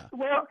right, yeah.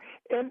 Well,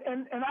 and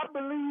I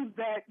believe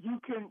that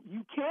you can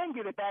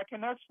get it back,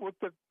 and that's what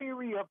the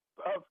theory of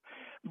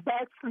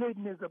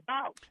backsliding is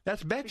about.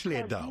 That's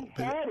backslid, though.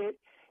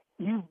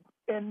 You've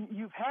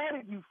had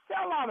it, you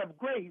fell out of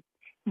grace.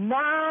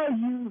 Now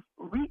you've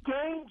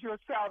regained your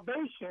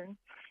salvation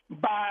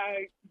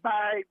by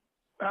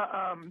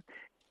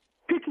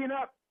picking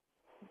up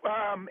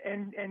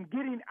and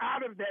getting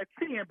out of that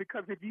sin,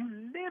 because if you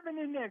living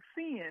in that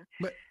sin,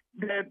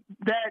 that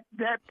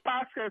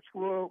process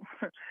will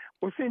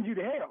send you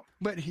to hell.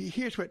 But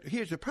here's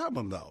the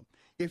problem, though.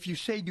 If you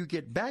say you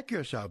get back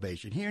your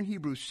salvation, here in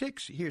Hebrews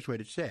 6, here's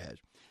what it says.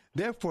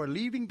 Therefore,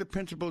 leaving the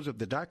principles of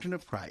the doctrine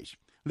of Christ,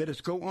 let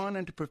us go on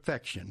unto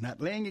perfection, not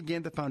laying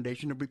again the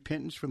foundation of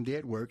repentance from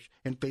dead works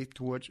and faith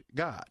towards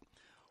God,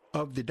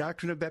 of the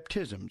doctrine of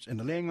baptisms and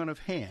the laying on of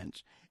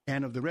hands,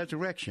 and of the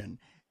resurrection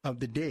of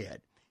the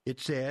dead. It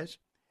says,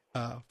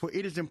 for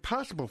it is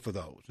impossible for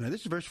those, now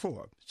this is verse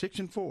 4, 6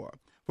 and 4,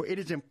 for it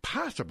is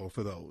impossible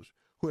for those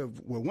who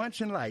were once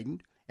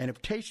enlightened and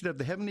have tasted of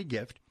the heavenly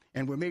gift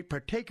and were made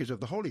partakers of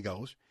the Holy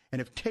Ghost and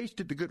have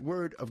tasted the good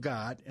word of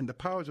God and the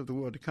powers of the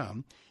world to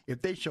come,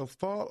 if they shall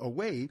fall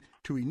away,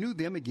 to renew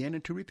them again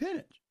into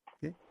repentance.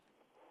 Okay?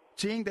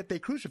 Seeing that they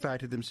crucify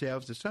to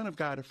themselves the Son of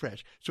God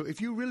afresh. So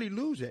if you really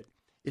lose it,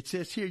 it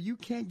says here you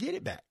can't get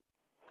it back.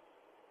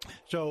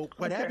 So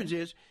what happens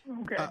is,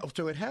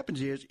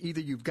 either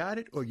you've got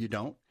it or you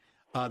don't.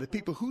 The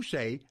people who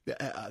say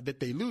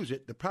that they lose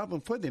it, the problem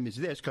for them is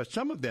this, because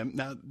some of them,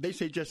 now they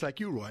say just like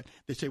you, Roy,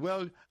 they say,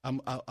 well,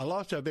 I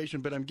lost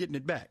salvation, but I'm getting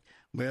it back.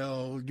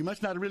 Well, you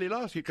must not have really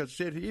lost it, because it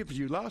said if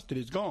you lost it,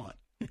 it's gone.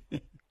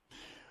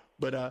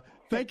 But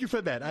thank you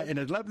for that. And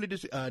a lovely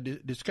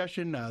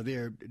discussion.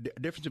 There are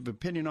difference of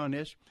opinion on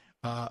this.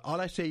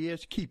 All I say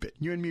is keep it.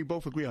 You and me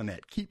both agree on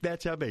that. Keep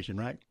that salvation,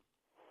 right?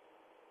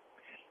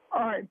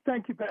 All right.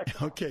 Thank you,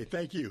 Pastor. Okay.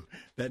 Thank you.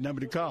 That number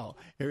to call,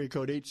 area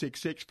code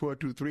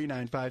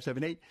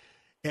 866-423-9578.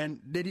 And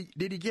did he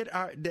get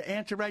the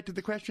answer right to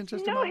the question,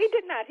 Sister No, Moss? he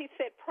did not. He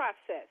said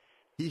process.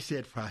 He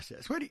said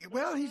process.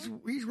 Well, he's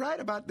right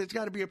about there's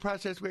got to be a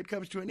process where it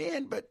comes to an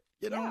end, but,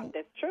 Yeah,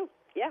 that's true.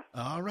 Yeah.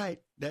 All right.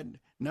 That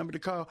number to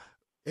call,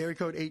 area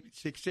code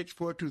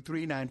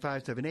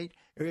 866-423-9578,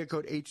 area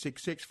code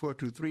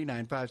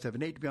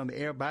 866-423-9578 to be on the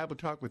air. Bible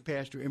Talk with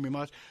Pastor Emery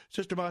Moss.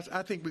 Sister Moss,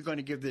 I think we're going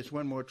to give this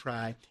one more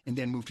try and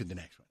then move to the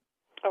next one.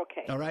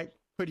 Okay. All right?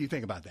 What do you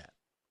think about that?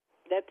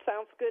 That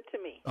sounds good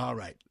to me. All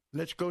right.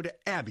 Let's go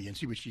to Abby and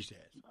see what she says.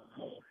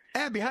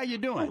 Abby, how you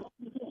doing? I'm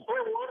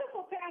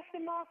wonderful, Pastor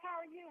Moss. How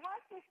are you? Hi,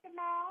 Sister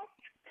Moss.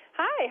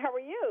 Hi, how are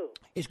you?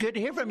 It's good to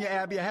hear from you,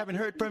 Abby. I haven't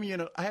heard from you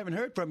in a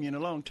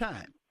long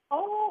time.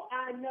 Oh,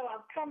 I know.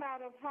 I've come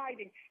out of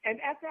hiding.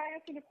 And after I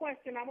answer the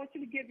question, I want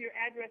you to give your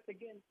address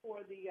again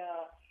for the,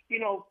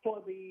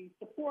 for the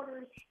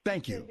supporters.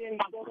 Thank you.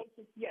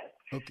 Yes.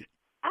 Okay.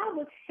 I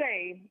would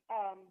say,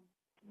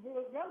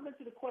 relevant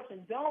to the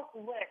question, don't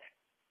let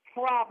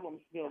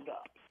problems build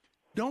up.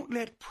 Don't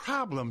let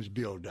problems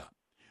build up.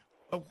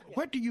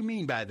 What do you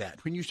mean by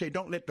that when you say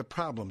don't let the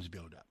problems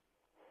build up?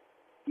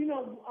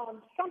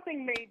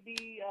 Something may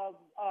be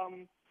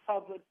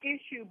of an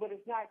issue, but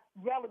it's not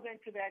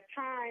relevant to that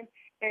time,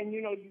 and,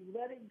 you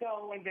let it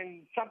go, and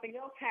then something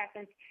else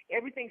happens,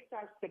 everything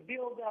starts to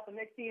build up, and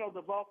next thing you know,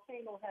 the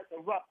volcano has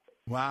erupted.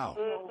 Wow.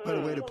 What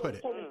a way to put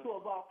it. Turn into a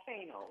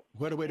volcano.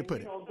 What a way to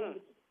put it.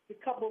 The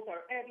couples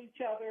are at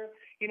each other,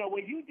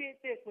 well, you did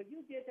this, well,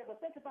 you did that, but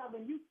think about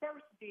when you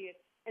first did,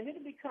 and then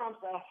it becomes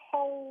a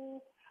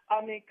whole,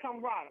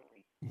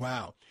 camaraderie.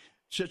 Wow.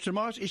 Sister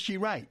Moss, is she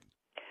right?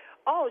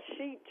 Oh,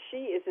 she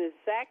is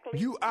exactly.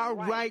 You are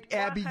right,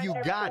 Abby. You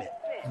got it.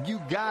 You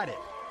got it.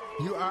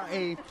 You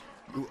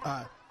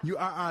are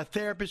our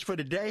therapist for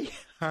today,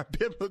 our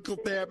biblical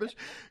therapist.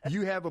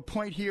 You have a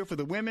point here for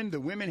the women. The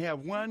women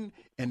have 1,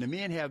 and the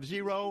men have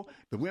 0.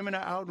 The women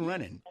are out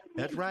running.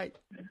 That's right.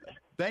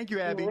 Thank you,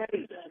 Abby.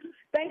 Great.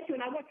 Thank you.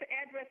 And I want the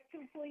address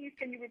too, please.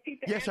 Can you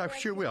repeat the address? Yes, I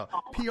sure will.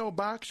 P.O.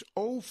 Box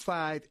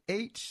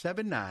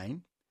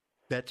 05879.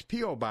 That's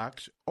P.O.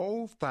 Box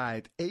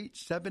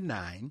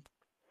 05879.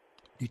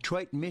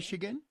 Detroit,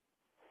 Michigan,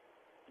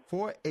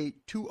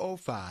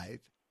 48205.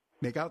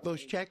 Make out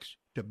those checks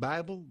to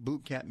Bible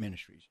Boot Camp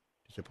Ministries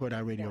to support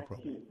our radio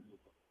program.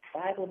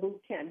 Bible Boot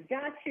Camp.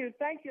 Got you.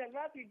 Thank you. I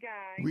love you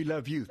guys. We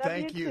love you.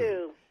 Thank you.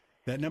 Too.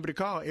 That number to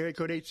call, area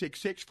code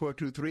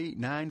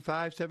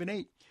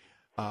 866-423-9578.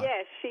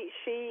 Yes, she,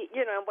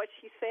 what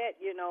she said,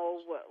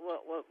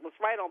 was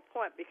right on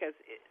point, because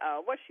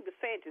what she was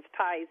saying just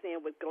ties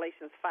in with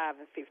Galatians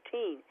 5 and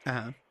 15.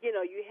 Uh-huh.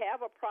 You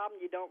have a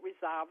problem, you don't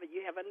resolve it.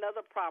 You have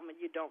another problem,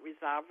 you don't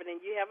resolve it, and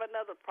you have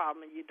another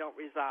problem, and you don't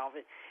resolve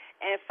it.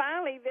 And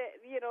finally,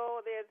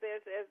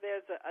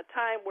 there's a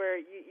time where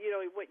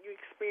when you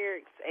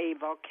experience a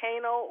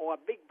volcano or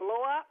a big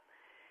blow up,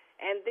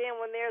 and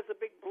then when there's a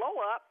big blow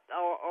up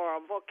or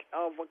a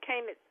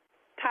volcanic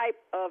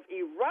type of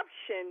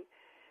eruption,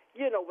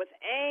 with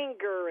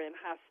anger and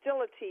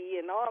hostility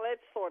and all that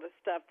sort of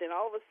stuff, then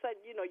all of a sudden,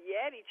 you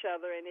add each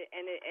other, and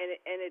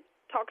it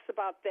talks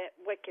about that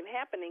what can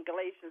happen in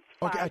Galatians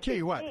 5:15. Okay, I tell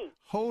you what,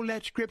 hold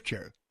that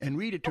scripture and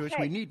read it to us.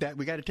 We need that.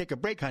 We got to take a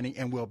break, honey,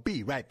 and we'll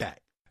be right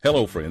back.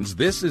 Hello, friends.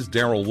 This is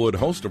Darrell Wood,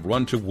 host of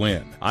Run to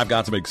Win. I've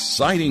got some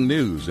exciting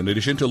news in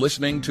addition to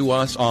listening to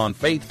us on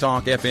Faith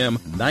Talk FM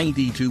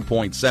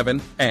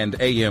 92.7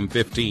 and AM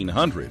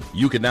 1500.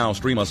 You can now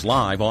stream us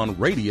live on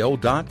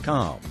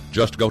radio.com.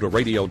 Just go to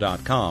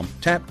radio.com,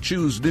 tap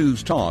Choose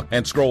News Talk,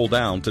 and scroll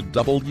down to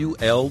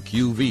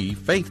WLQV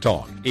Faith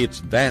Talk.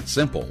 It's that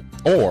simple.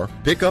 Or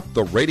pick up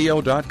the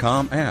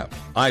radio.com app.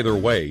 Either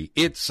way,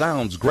 it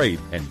sounds great,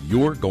 and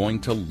you're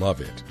going to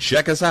love it.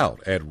 Check us out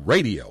at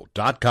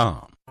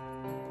radio.com.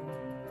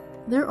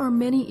 There are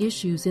many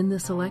issues in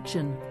this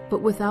election,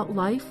 but without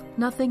life,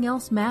 nothing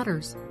else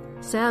matters.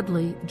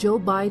 Sadly, Joe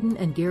Biden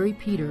and Gary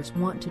Peters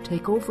want to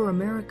take over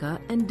America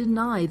and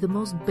deny the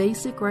most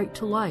basic right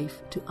to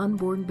life to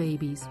unborn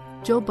babies.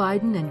 Joe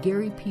Biden and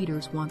Gary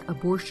Peters want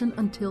abortion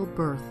until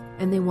birth,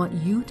 and they want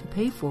you to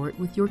pay for it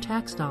with your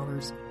tax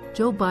dollars.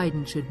 Joe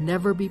Biden should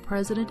never be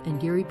president, and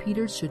Gary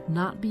Peters should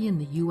not be in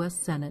the U.S.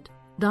 Senate.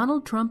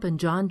 Donald Trump and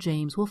John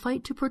James will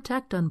fight to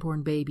protect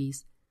unborn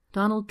babies.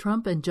 Donald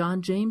Trump and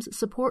John James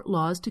support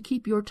laws to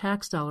keep your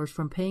tax dollars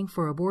from paying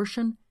for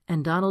abortion,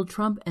 and Donald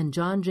Trump and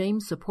John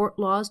James support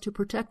laws to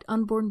protect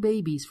unborn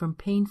babies from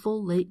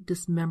painful late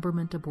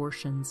dismemberment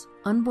abortions.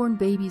 Unborn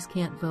babies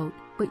can't vote,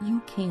 but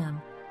you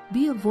can.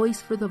 Be a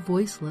voice for the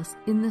voiceless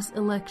in this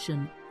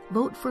election.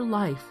 Vote for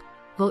life.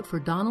 Vote for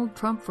Donald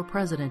Trump for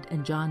president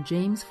and John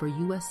James for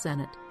U.S.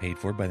 Senate. Paid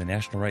for by the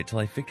National Right to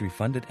Life Victory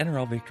Fund at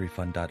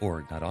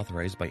nrlvictoryfund.org. Not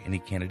authorized by any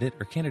candidate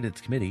or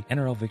candidates committee.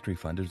 NRL Victory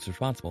Fund is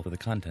responsible for the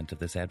content of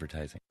this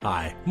advertising.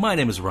 Hi, my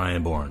name is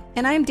Ryan Bourne.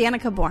 And I'm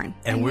Danica Bourne.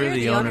 And we're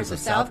the owners of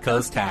South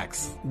Coast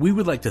Tax. We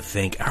would like to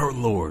thank our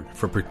Lord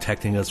for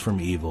protecting us from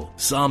evil.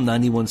 Psalm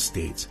 91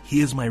 states,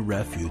 He is my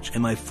refuge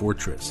and my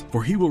fortress,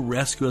 for He will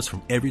rescue us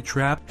from every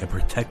trap and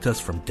protect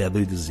us from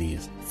deadly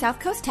disease. South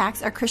Coast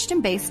Tax are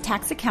Christian-based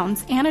tax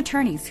accountants and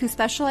attorneys who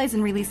specialize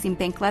in releasing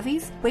bank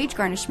levies, wage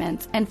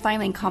garnishments, and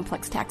filing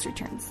complex tax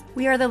returns.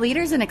 We are the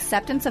leaders in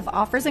acceptance of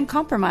offers and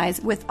compromise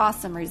with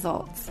awesome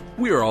results.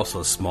 We are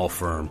also a small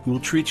firm who will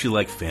treat you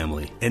like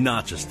family and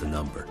not just a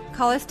number.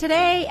 Call us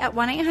today at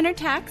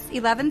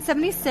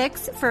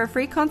 1-800-TAX-1176 for a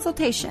free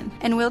consultation,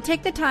 and we'll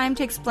take the time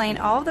to explain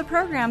all of the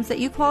programs that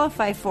you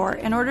qualify for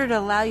in order to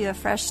allow you a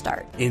fresh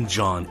start. In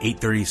John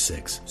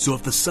 8:36, so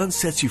if the Son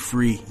sets you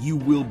free, you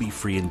will be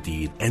free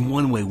indeed. And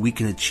one way we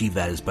can achieve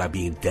that is by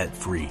being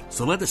debt-free.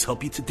 So let us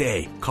help you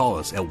today. Call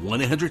us at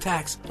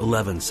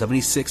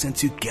 1-800-TAX-1176, and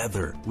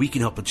together we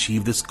can help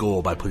achieve this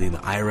goal by putting the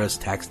IRS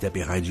tax debt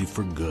behind you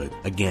for good.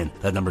 Again,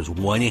 that number is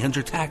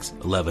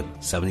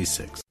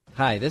 1-800-TAX-1176.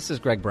 Hi, this is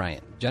Greg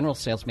Bryant, General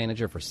Sales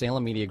Manager for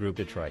Salem Media Group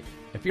Detroit.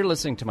 If you're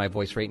listening to my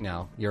voice right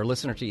now, you're a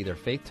listener to either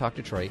Faith Talk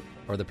Detroit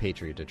or The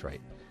Patriot Detroit.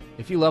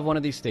 If you love one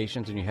of these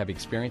stations and you have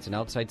experience in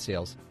outside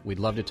sales, we'd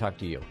love to talk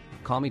to you.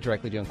 Call me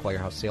directly to inquire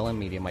how Salem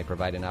Media might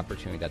provide an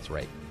opportunity that's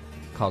right.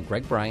 Call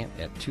Greg Bryant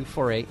at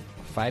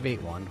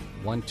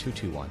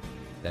 248-581-1221.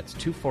 That's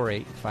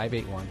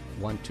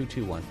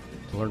 248-581-1221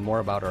 to learn more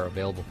about our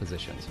available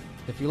positions.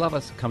 If you love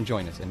us, come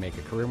join us and make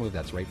a career move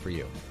that's right for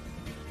you.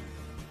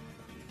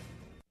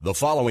 The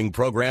following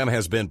program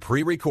has been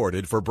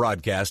pre-recorded for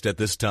broadcast at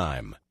this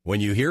time. When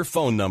you hear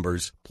phone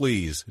numbers,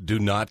 please do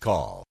not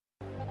call.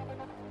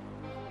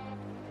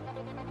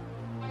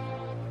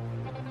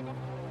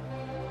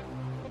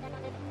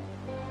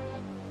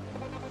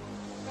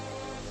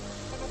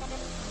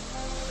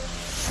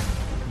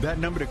 That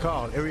number to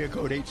call, area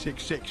code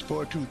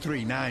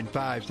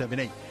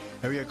 866-423-9578.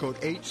 Area code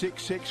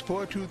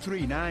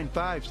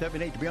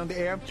 866-423-9578. To be on the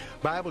air,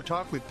 Bible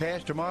Talk with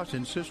Pastor Moss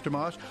and Sister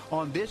Moss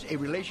on this, A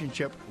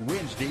Relationship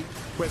Wednesday,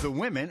 where the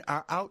women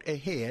are out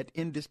ahead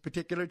in this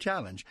particular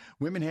challenge.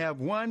 Women have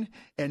 1,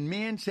 and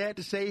men, sad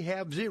to say,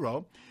 have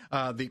 0.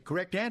 The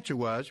correct answer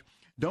was,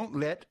 don't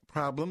let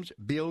problems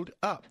build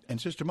up.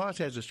 And Sister Moss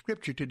has a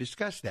scripture to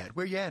discuss that.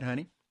 Where you at,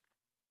 honey?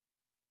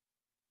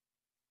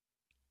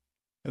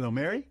 Hello,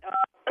 Mary?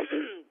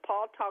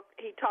 Paul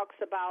talks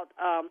about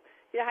how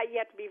you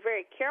have to be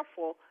very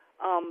careful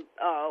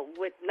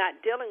with not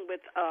dealing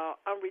with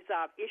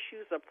unresolved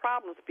issues or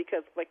problems,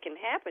 because what can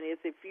happen is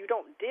if you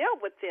don't deal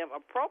with them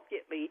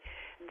appropriately,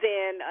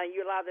 then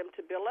you allow them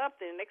to build up.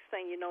 Then the next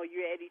thing you know,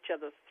 you're at each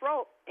other's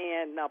throat.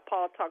 And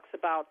Paul talks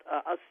about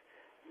us,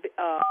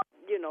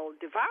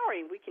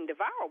 devouring. We can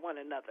devour one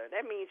another.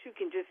 That means you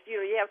can just,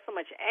 you have so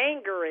much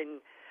anger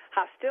and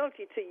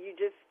hostility to you,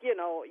 just you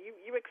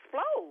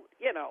explode,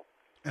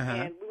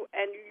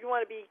 and you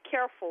want to be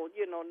careful,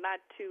 not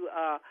to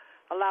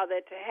allow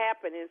that to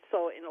happen. And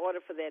so in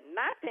order for that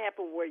not to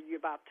happen, where you're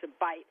about to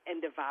bite and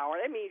devour,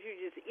 that means you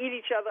just eat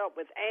each other up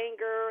with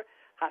anger,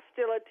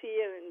 hostility,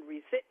 and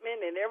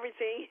resentment and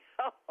everything.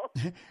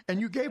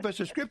 And you gave us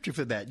a scripture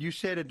for that. You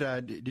said it,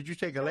 did you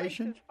say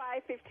Galatians?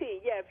 Galatians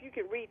 5:15. Yeah, if you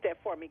could read that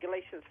for me,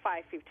 Galatians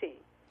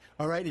 5:15.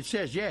 All right, it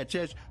says,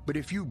 but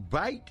if you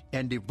bite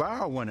and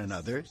devour one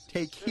another,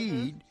 take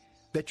heed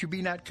that you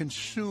be not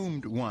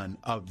consumed one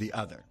of the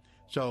other.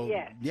 So,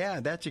 yeah,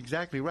 that's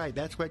exactly right.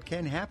 That's what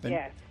can happen.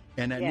 Yes.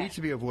 And that needs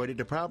to be avoided.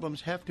 The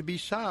problems have to be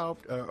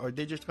solved, or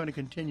they're just going to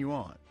continue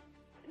on.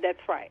 That's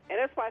right. And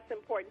that's why it's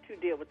important to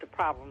deal with the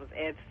problems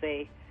as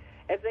they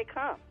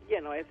come,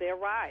 as they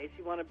arise.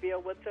 You want to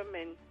deal with them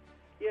and,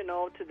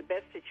 to the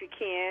best that you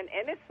can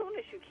and as soon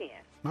as you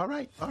can. All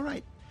right.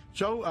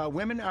 So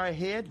women are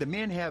ahead. The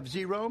men have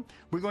 0.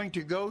 We're going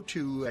to go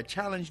to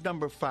challenge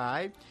number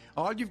 5.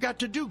 All you've got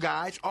to do,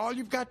 guys,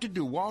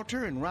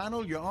 Walter and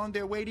Ronald, you're on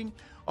there waiting.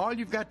 All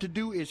you've got to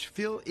do is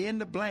fill in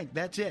the blank.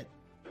 That's it.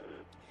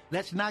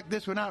 Let's knock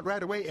this one out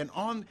right away. And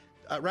on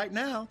right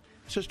now,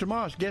 Sister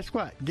Moss, guess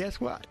what?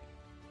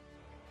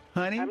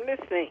 Honey? I'm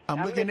listening.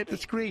 I'm looking at the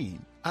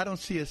screen. I don't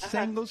see a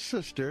single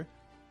sister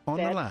on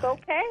the line. That's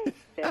okay.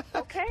 That's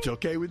okay. It's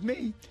okay with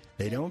me.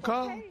 They don't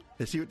call. Okay.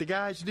 Let's see what the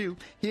guys do.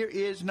 Here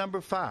is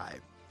number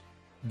 5.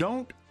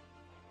 Don't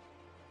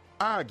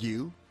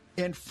argue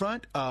in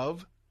front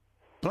of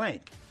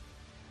blank.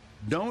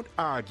 Don't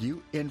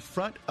argue in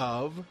front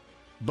of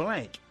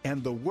blank.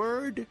 And the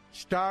word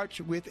starts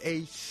with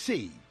a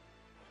C.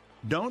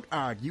 Don't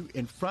argue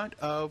in front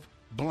of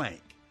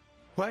blank.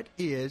 What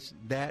is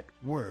that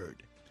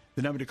word?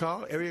 The number to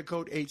call, area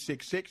code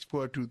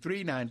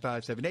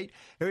 866-423-9578,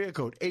 area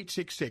code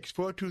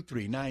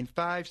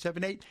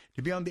 866-423-9578.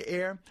 To be on the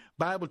air,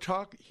 Bible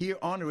Talk here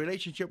on a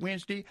Relationship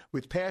Wednesday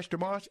with Pastor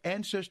Moss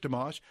and Sister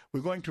Moss.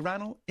 We're going to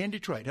Ronald in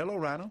Detroit. Hello,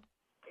 Ronald.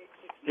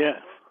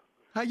 Yes.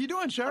 How you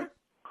doing, sir?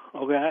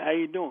 Okay, how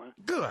you doing?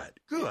 Good.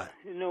 I'm going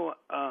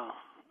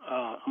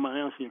to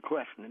answer your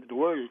question. The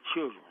word is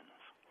children.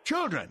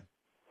 Children?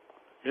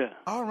 Yeah.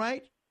 All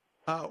right.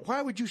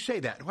 Why would you say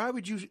that? Why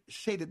would you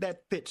say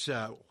that fits?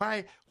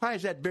 Why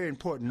is that very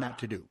important not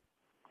to do?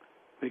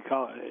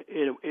 Because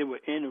it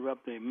would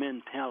interrupt the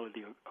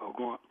mentality of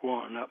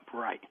growing up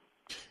right.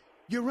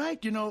 You're right.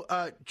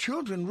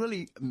 Children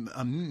really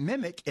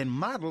mimic and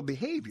model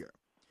behavior.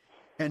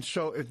 And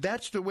so if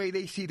that's the way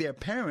they see their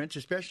parents,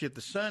 especially if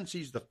the son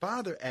sees the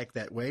father act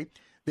that way,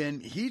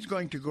 then he's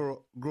going to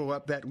grow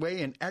up that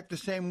way and act the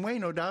same way,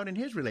 no doubt, in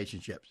his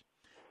relationships.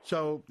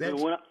 So that's...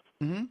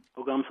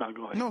 Okay, I'm sorry,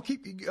 go ahead. No,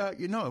 keep,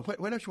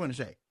 what else you want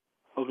to say?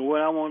 Okay,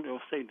 what I want to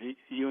say to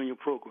you and your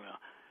program,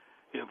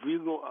 if you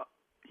go,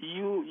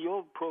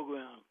 your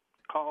program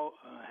calls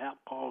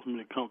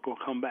me to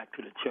come back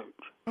to the church.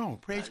 Oh,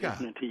 praise God.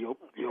 Listening to your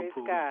praise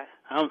program.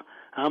 God.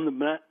 I'm the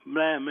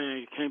blind man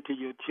who came to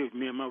your church.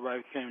 Me and my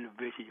wife came to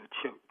visit your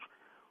church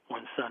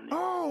one Sunday.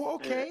 Oh,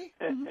 okay.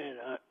 And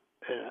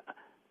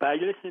by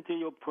listening to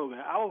your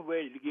program, I was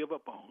ready to give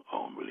up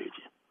on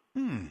religion.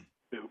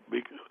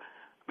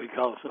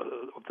 Because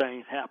of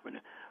things happening.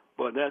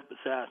 But that's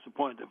besides the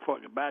point.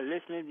 By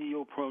listening to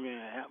your program,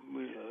 it helped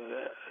me,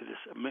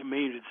 made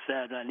me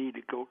decide I need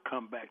to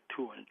come back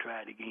to it and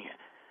try it again.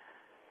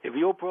 If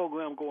your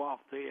program go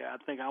off there, I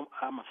think I'm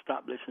going to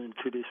stop listening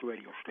to this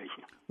radio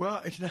station.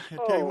 Well, it's not, I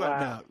tell you what,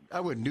 now, I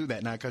wouldn't do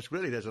that now because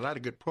really there's a lot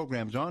of good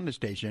programs on the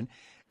station,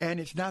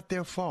 and it's not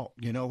their fault.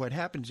 What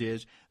happens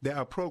is there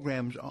are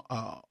programs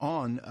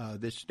on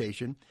this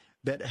station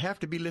that have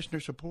to be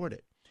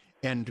listener-supported.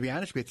 And to be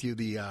honest with you,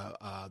 the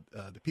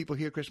people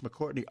here, Chris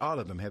McCourtney, all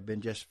of them have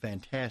been just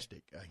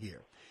fantastic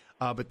here.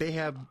 But they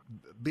have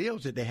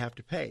bills that they have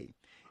to pay.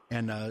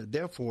 And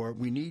therefore,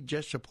 we need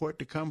just support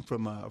to come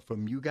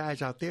from you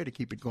guys out there to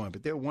keep it going.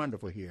 But they're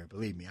wonderful here,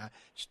 believe me.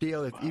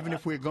 Even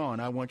if we're gone,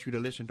 I want you to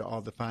listen to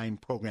all the fine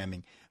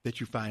programming that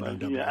you find on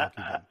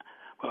WRQB.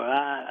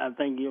 I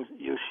think your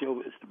show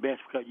is the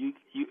best because you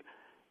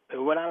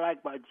what I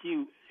like about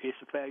you is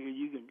the fact that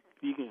you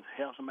can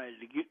help somebody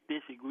to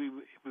disagree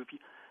with you.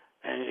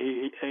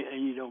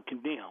 And you don't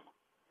condemn.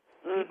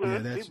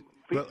 Mm-hmm.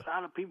 A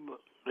lot of people,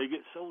 they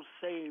get so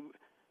saved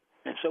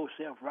and so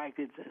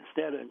self-righteous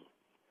instead of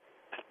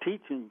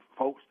teaching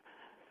folks,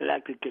 they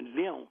like to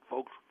condemn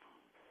folks.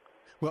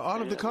 Well,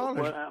 all of the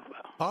callers,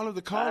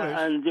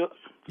 and you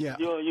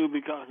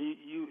because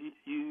you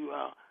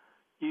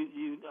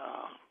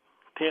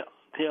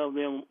tell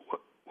them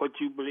what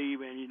you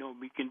believe and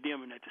be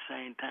condemning at the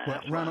same time.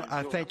 Well, Ronald,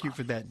 I thank you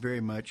for that very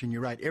much, and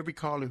you're right. Every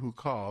caller who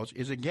calls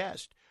is a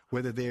guest.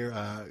 Whether they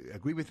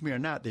agree with me or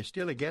not, they're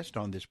still a guest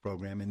on this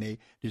program, and they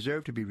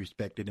deserve to be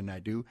respected, and I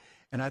do.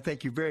 And I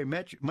thank you very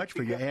much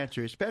for your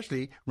answer,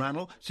 especially,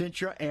 Ronald,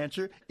 since your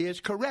answer is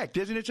correct.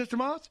 Isn't it, Sister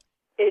Moss?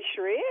 It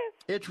sure is.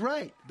 It's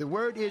right. The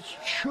word is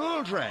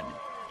children.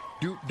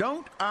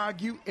 Don't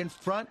argue in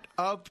front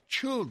of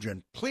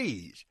children,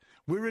 please.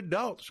 We're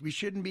adults. We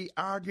shouldn't be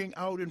arguing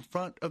out in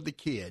front of the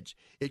kids.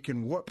 It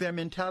can warp their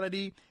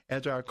mentality.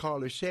 As our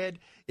caller said,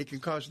 it can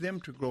cause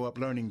them to grow up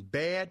learning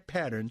bad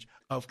patterns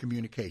of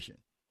communication.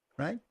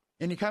 Right?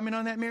 Any comment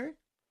on that, Mary?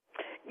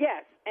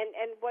 Yes.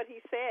 And what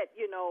he said,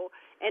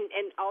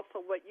 and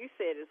also what you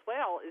said as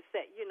well is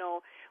that,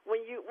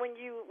 when you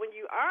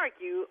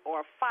argue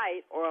or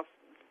fight or,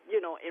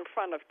 in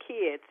front of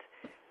kids,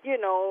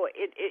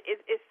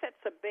 it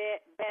sets a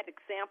bad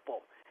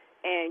example.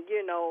 And,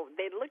 you know,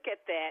 they look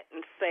at that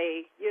and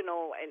say, you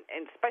know,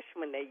 and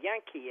especially when they're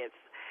young kids,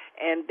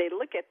 and they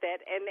look at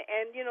that and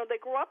you know, they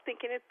grow up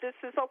thinking that this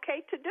is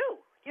okay to do,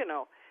 you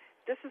know.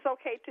 This is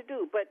okay to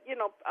do. But, you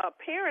know,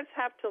 parents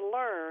have to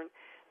learn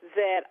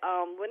that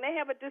when they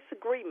have a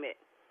disagreement,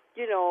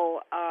 you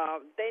know,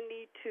 they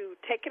need to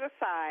take it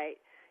aside,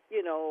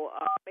 you know,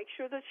 make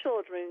sure the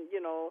children,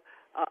 you know,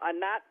 are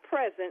not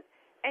present,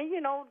 and, you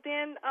know,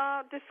 then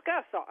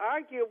discuss or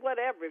argue or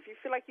whatever. If you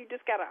feel like you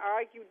just got to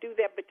argue, do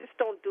that, but just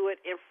don't do it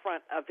in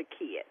front of the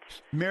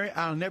kids. Mary,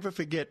 I'll never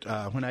forget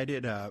when I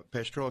did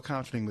pastoral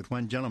counseling with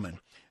one gentleman.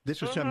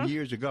 This was some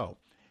years ago.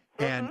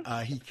 And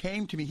he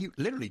came to me. He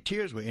literally,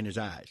 tears were in his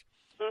eyes.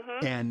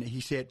 And he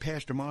said,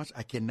 Pastor Moss,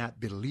 I cannot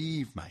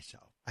believe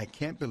myself. I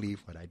can't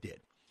believe what I did.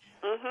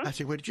 I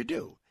said, what did you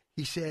do?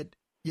 He said,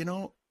 you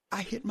know,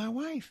 I hit my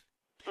wife.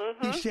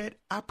 He said,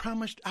 I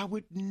promised I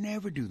would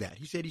never do that.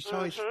 He said he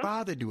saw his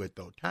father do it,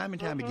 though, time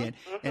and time again.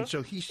 And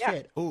so he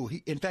said,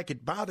 in fact,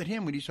 it bothered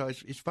him when he saw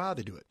his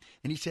father do it.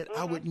 And he said,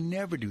 I would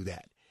never do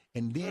that.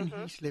 And then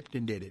he slipped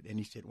and did it. And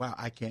he said, wow,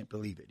 I can't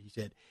believe it. He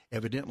said,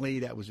 evidently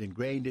that was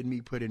ingrained in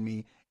me, put in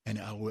me. And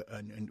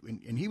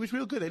he was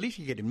real good. At least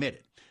he could admit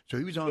it. So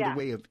he was on the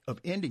way of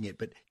ending it.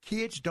 But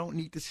kids don't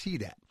need to see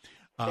that.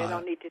 They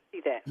don't need to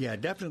see that. Yeah,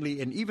 definitely.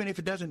 And even if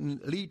it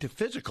doesn't lead to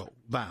physical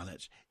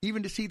violence,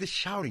 even to see the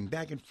shouting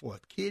back and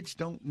forth, kids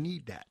don't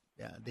need that.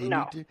 Yeah, they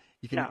need to.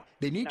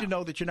 They need to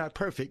know that you're not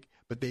perfect,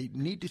 but they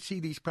need to see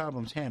these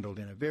problems handled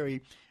in a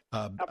very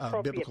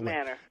biblical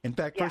manner. In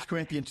fact, 1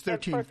 Corinthians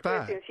 13:5.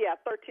 13:5.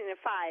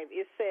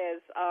 It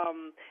says,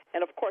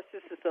 and of course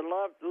this is the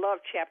love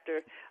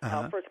chapter,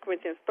 1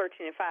 Corinthians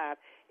 13:5.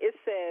 It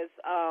says,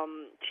 love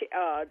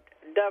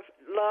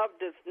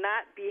does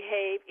not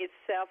behave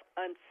itself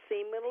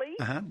unseemingly.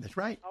 That's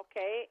right.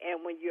 Okay,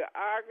 and when you're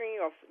arguing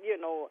or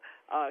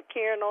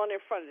carrying on in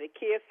front of the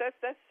kids, that's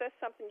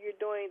something you're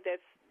doing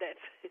that's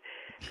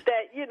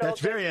you know. That's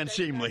very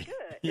unseemly.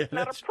 That's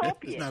not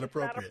good. It's not appropriate. It's not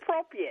appropriate. It's not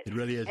appropriate. It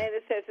really isn't. And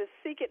it says, "It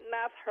seeketh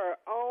not her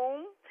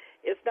own.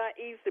 It's not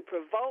easy to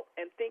provoke,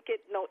 and think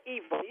it no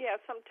evil." Yeah,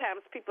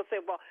 sometimes people say,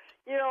 "Well,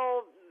 you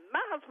know,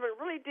 my husband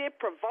really did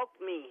provoke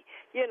me,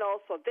 you know,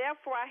 so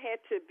therefore I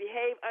had to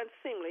behave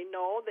unseemly."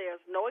 No,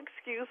 there's no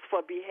excuse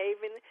for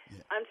behaving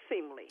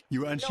unseemly.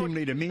 You were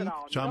unseemly to me,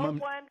 so no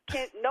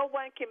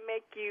one can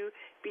make you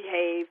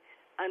behave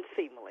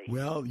unseemly.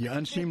 Well, you're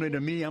unseemly to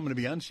me. I'm going to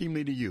be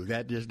unseemly to you.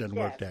 That just doesn't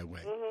work that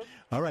way.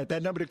 All right,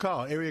 that number to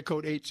call, area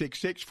code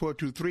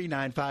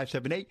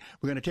 866-423-9578.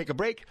 We're going to take a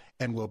break,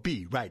 and we'll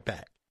be right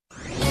back.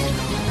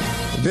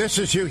 This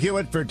is Hugh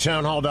Hewitt for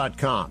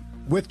townhall.com.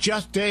 With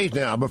just days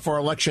now before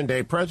Election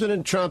Day,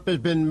 President Trump has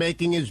been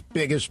making his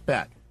biggest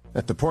bet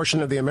that the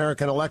portion of the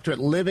American electorate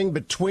living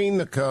between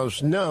the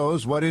coasts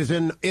knows what is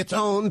in its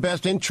own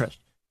best interest.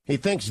 He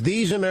thinks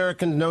these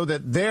Americans know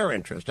that their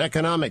interest,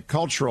 economic,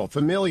 cultural,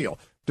 familial,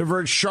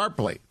 diverge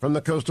sharply from the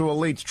coastal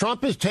elites.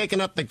 Trump has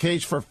taken up the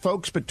case for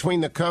folks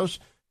between the coasts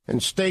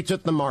and states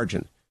at the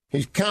margin.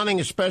 He's counting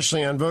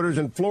especially on voters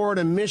in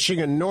Florida,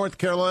 Michigan, North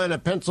Carolina,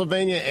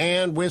 Pennsylvania,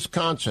 and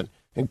Wisconsin.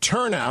 And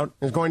turnout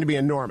is going to be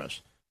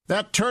enormous.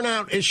 That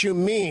turnout issue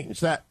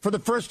means that for the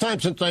first time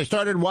since I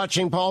started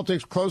watching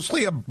politics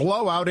closely, a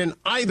blowout in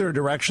either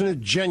direction is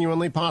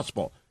genuinely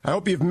possible. I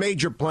hope you've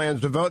made your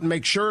plans to vote, and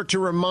make sure to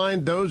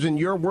remind those in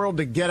your world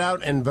to get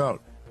out and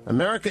vote.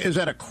 America is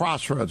at a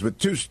crossroads with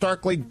two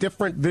starkly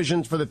different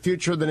visions for the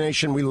future of the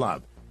nation we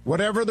love.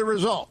 Whatever the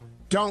result,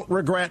 don't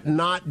regret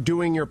not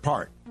doing your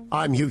part.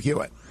 I'm Hugh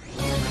Hewitt.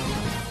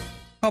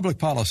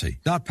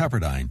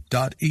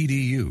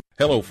 Publicpolicy.pepperdine.edu.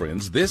 Hello,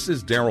 friends. This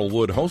is Darrell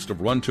Wood, host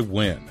of Run to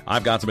Win.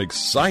 I've got some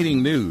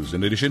exciting news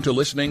in addition to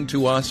listening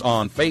to us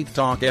on Faith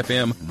Talk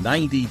FM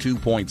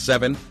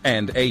 92.7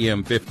 and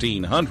AM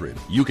 1500.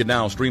 You can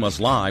now stream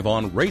us live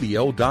on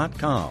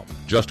radio.com.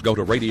 Just go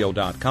to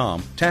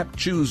radio.com, tap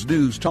Choose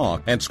News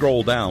Talk, and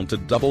scroll down to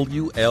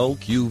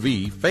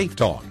WLQV Faith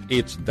Talk.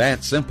 It's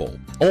that simple.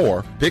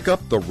 Or pick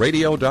up the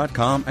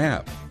radio.com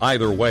app.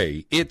 Either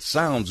way, it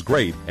sounds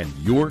great, and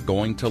you're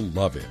going to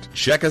love it.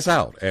 Check us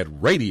out at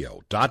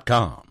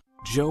radio.com.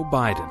 Joe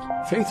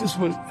Biden. Faith is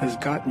what has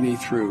gotten me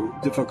through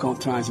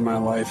difficult times in my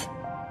life.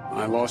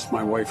 I lost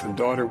my wife and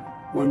daughter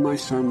when my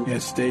son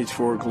had stage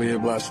 4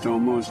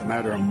 glioblastoma. It was a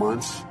matter of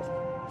months.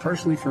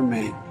 Personally for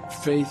me,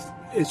 faith,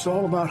 it's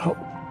all about hope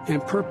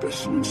and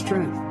purpose and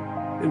strength.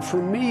 And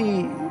for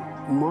me,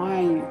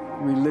 my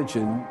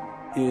religion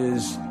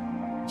is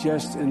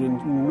just an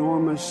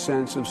enormous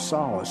sense of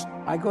solace.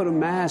 I go to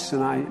Mass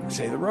and I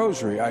say the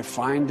Rosary. I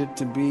find it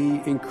to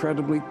be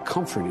incredibly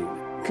comforting.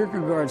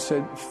 Kierkegaard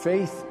said,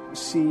 faith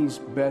sees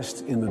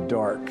best in the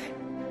dark.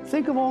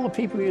 Think of all the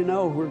people you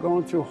know who are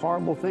going through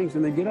horrible things,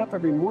 and they get up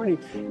every morning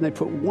and they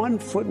put one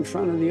foot in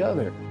front of the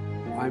other.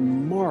 I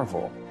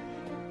marvel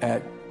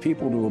at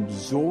people who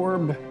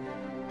absorb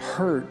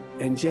hurt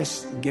and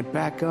just get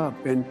back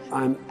up. And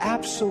I'm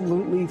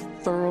absolutely,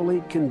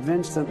 thoroughly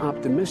convinced and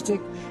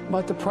optimistic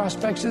about the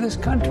prospects of this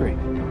country.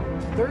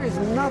 There is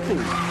nothing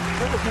we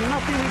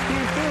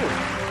can't do.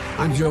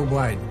 I'm Joe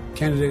Biden,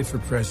 candidate for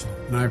president,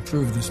 and I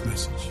approve this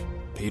message.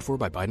 Paid for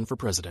by Biden for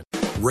president.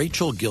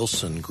 Rachel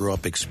Gilson grew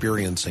up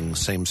experiencing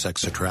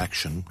same-sex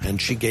attraction, and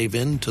she gave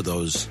in to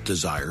those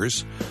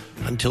desires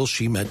until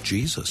she met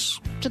Jesus.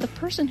 To the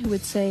person who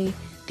would say,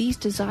 these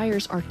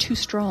desires are too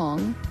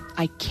strong,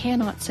 I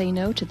cannot say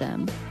no to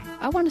them,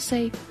 I want to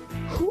say,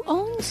 who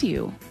owns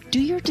you? Do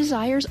your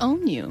desires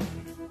own you?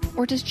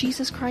 Or does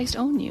Jesus Christ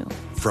own you?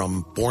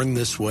 From Born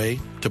This Way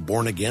to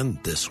Born Again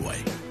This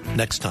Way.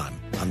 Next time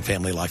on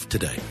Family Life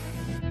Today.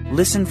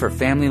 Listen for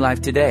Family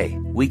Life Today,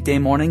 weekday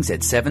mornings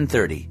at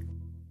 7:30.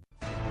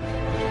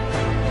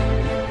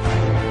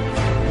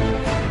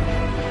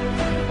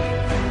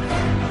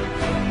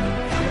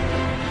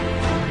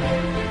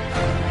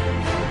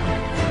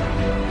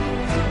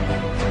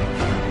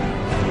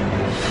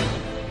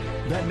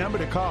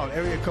 Number to call,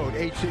 area code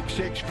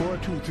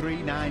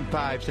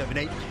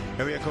 866-423-9578,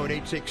 area code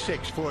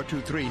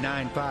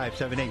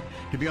 866-423-9578,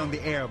 to be on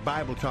the air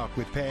Bible Talk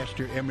with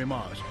Pastor Emery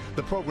Moss,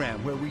 the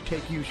program where we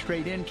take you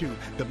straight into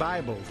the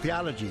Bible,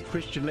 theology,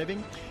 Christian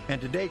living,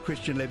 and today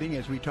Christian living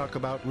as we talk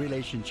about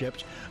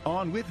relationships.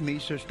 On with me,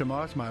 Sister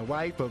Moss, my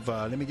wife of,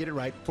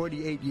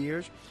 48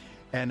 years.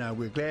 And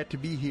we're glad to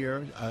be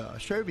here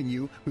serving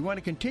you. We want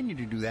to continue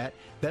to do that.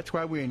 That's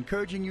why we're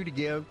encouraging you to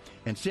give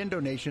and send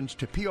donations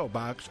to P.O.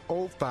 Box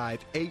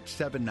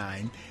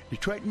 05879,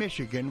 Detroit,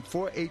 Michigan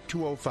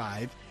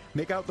 48205.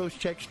 Make out those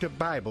checks to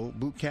Bible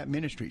Boot Camp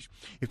Ministries.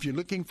 If you're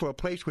looking for a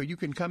place where you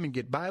can come and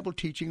get Bible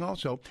teaching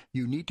also,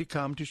 you need to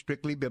come to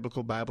Strictly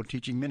Biblical Bible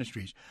Teaching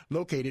Ministries,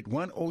 located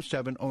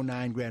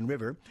 10709 Grand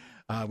River.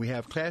 We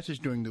have classes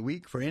during the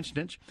week. For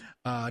instance,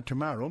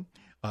 tomorrow,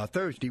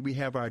 Thursday, we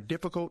have our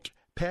Difficult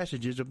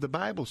Passages of the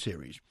Bible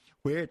series,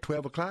 where at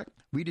 12 o'clock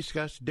we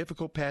discuss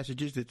difficult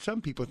passages that some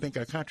people think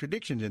are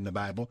contradictions in the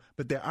Bible,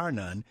 but there are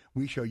none.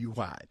 We show you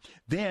why.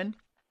 Then,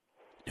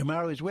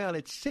 tomorrow as well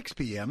at 6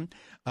 p.m.,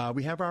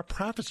 we have our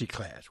prophecy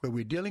class, where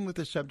we're dealing with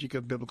the subject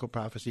of biblical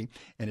prophecy,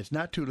 and it's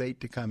not too late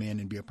to come in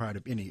and be a part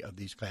of any of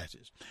these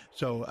classes.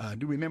 So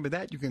do remember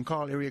that. You can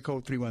call area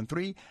code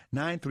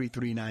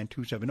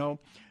 313-933-9270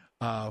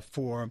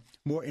 for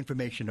more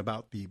information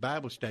about the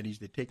Bible studies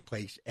that take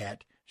place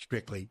at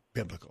Strictly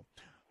Biblical.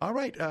 All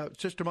right,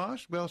 Sister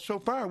Moss. Well, so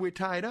far we're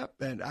tied up,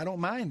 and I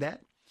don't mind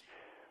that.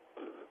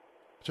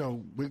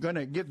 So we're going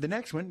to give the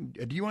next one.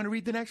 Do you want to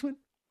read the next one?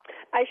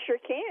 I sure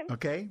can.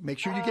 Okay. Make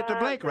sure you get the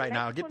blank right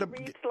now. Get the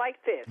reads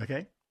like this.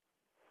 Okay.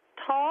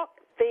 Talk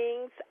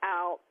things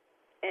out,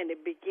 and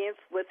it begins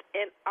with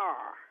an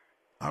R.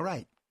 All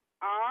right.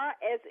 R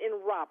as in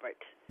Robert.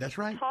 That's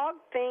right. Talk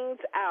things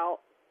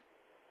out,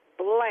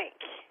 blank.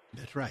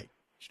 That's right.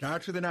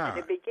 Starts with an R. And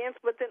it begins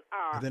with an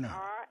R. With an R.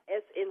 R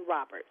as in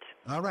Robert.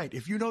 All right.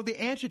 If you know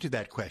the answer to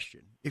that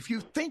question, if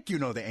you think you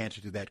know the answer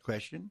to that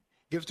question,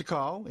 give us a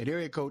call at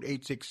area code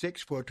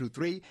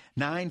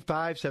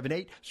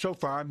 866-423-9578. So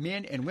far,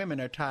 men and women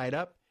are tied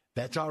up.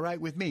 That's all right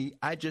with me.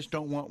 I just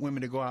don't want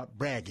women to go out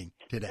bragging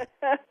today.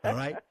 All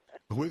right?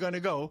 But we're going to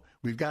go.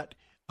 We've got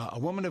a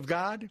woman of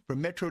God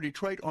from Metro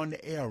Detroit on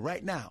the air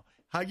right now.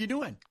 How you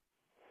doing?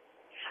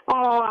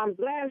 Oh, I'm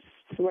blessed.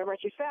 What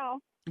about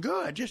yourself?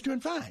 Good. Just doing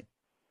fine.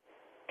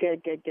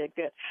 Good.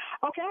 Okay,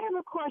 I have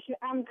a question.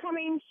 I'm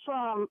coming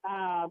from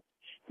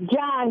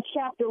John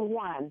chapter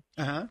 1.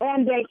 Uh-huh.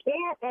 And the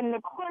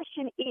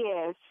question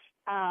is,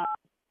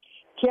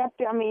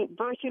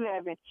 verse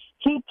 11.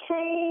 He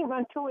came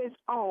unto his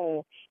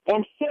own,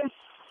 and his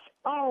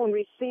own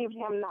received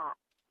him not.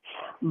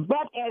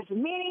 But as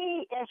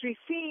many as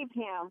received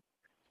him,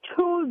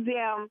 to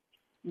them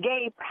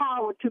gave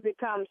power to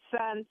become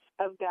sons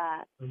of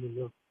God.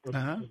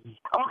 Uh-huh.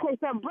 Okay,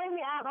 so bring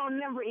me out on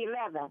number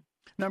 11.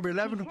 Number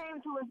 11. He came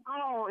to his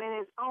own, and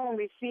his own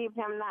received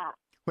him not.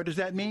 What does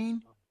that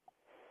mean?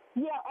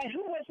 Yeah, and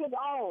who was his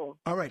own?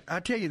 All right,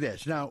 I'll tell you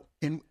this. Now,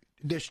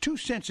 there's two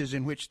senses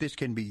in which this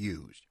can be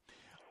used.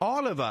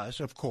 All of us,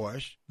 of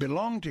course,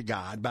 belong to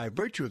God by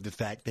virtue of the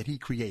fact that he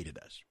created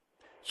us.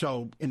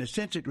 So, in a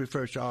sense, it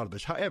refers to all of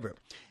us. However,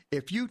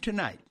 if you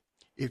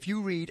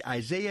read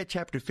Isaiah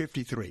chapter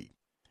 53,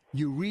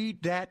 you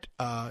read that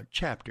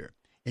chapter,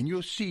 and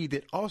you'll see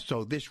that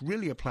also this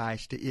really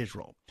applies to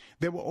Israel.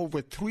 There were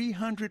over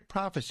 300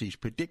 prophecies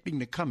predicting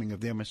the coming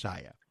of their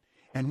Messiah.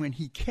 And when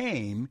he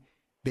came,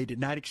 they did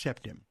not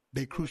accept him.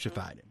 They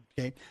crucified him.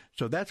 Okay?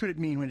 So that's what it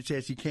means when it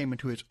says he came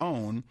into his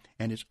own,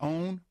 and his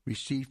own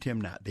received him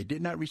not. They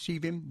did not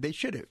receive him. They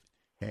should have.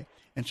 Okay?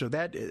 And so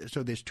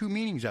there's two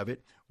meanings of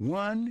it.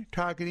 One,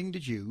 targeting the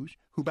Jews,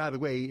 who, by the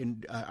way,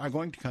 are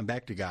going to come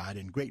back to God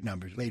in great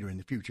numbers later in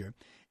the future,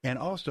 and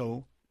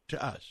also to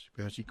us,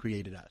 because he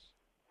created us.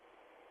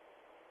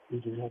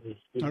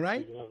 All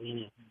right?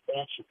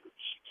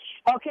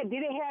 Okay,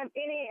 did it have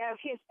any of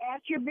his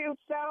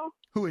attributes, though?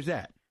 Who is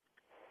that?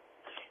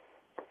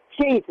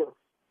 Jesus.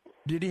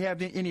 Did he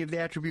have any of the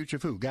attributes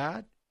of who?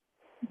 God?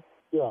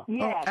 Yeah.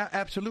 Yes. Oh,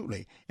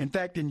 absolutely. In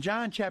fact, in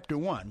John chapter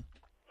 1,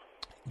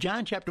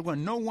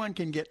 no one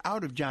can get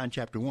out of John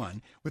chapter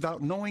 1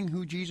 without knowing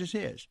who Jesus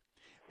is.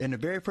 In the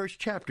very first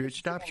chapter, it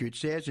stops you. It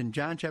says in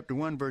John chapter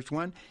 1, verse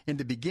 1, in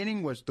the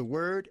beginning was the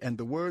Word, and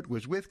the Word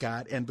was with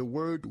God, and the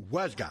Word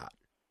was God.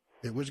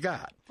 It was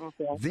God.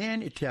 Okay.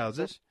 Then it tells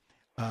us,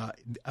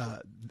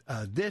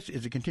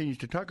 it continues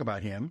to talk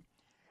about him.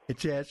 It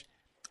says,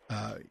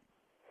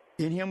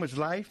 in him was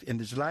life, and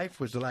this life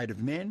was the light of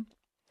men.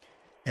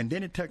 And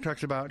then it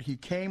talks about he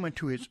came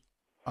unto his,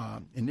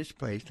 in this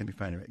place, let me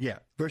find it. Yeah,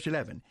 verse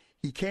 11.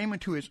 He came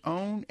unto his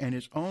own, and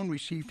his own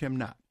received him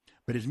not.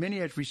 But as many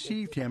as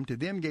received him, to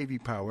them gave he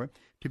power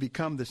to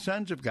become the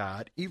sons of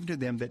God, even to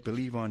them that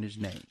believe on his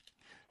name.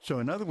 So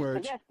in other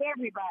words, that's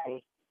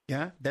everybody.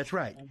 Yeah, that's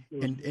right.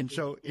 And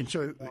so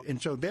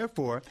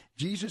therefore,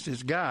 Jesus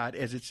is God,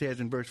 as it says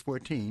in verse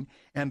 14,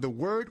 and the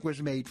Word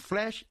was made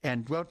flesh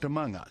and dwelt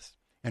among us.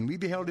 And we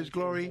beheld his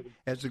glory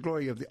as the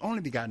glory of the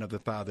only begotten of the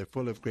Father,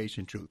 full of grace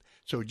and truth.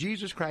 So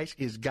Jesus Christ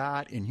is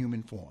God in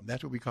human form.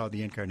 That's what we call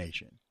the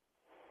incarnation.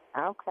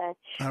 Okay.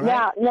 All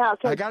right. Now,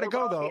 I got to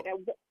go, though.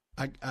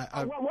 One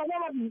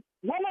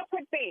more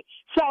quick thing.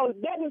 So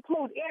that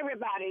includes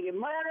everybody, the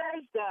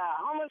murderers, the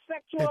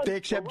homosexuals. If they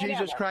accept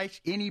Jesus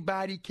Christ,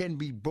 anybody can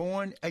be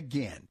born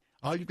again.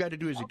 All you've got to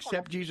do is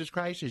accept Jesus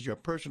Christ as your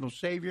personal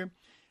Savior,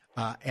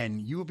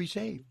 and you will be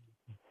saved.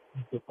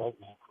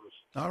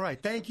 All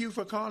right. Thank you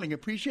for calling.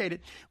 Appreciate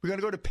it. We're going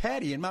to go to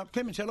Patty in Mount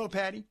Clemens. Hello,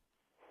 Patty.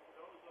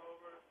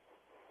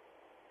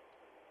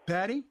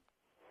 Patty?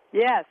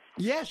 Yes.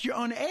 Yes, you're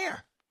on the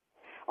air.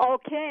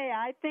 Okay,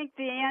 I think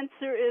the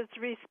answer is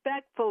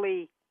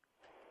respectfully.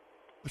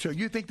 So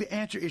you think the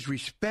answer is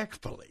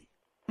respectfully?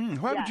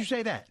 Why would you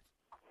say that?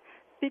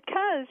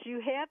 Because you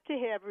have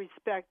to have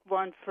respect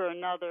one for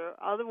another.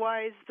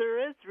 Otherwise,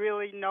 there is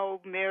really no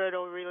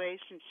marital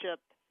relationship.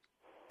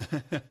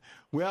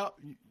 Well,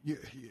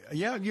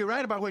 you're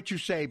right about what you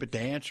say, but the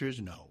answer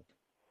is no.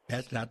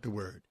 That's not the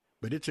word,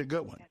 but it's a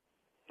good one.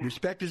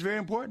 Respect is very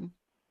important.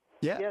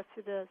 Yeah. Yes,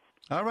 it is.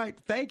 All right.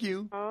 Thank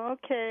you.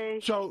 Okay.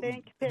 So,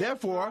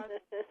 therefore,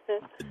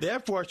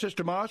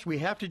 Sister Moss, we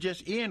have to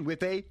just end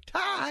with a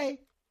tie.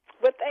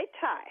 With a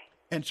tie.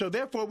 And so,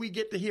 therefore, we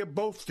get to hear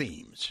both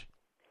themes.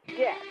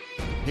 Yes.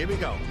 Here we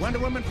go. Wonder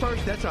Woman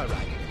first. That's all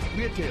right.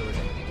 We'll deal with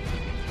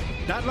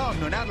it. Not long.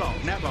 No, not long.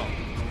 Not long.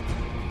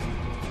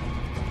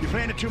 You're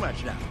playing it too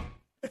much now.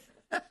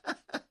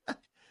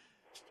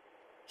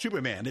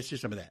 Superman. Let's hear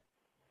some of that.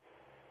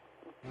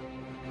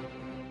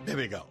 There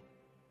we go.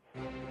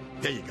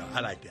 There you go.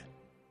 I like that.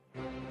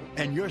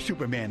 And your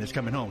Superman is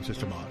coming home,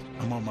 Sister Moss.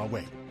 I'm on my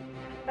way.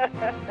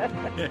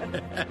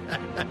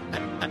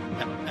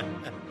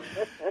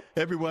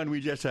 Everyone, we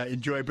just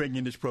enjoy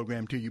bringing this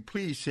program to you.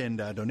 Please send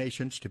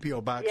donations to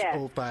P.O. Box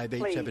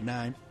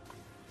 05879,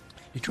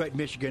 Detroit,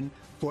 Michigan,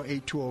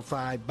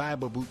 48205,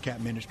 Bible Boot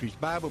Camp Ministries.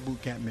 Bible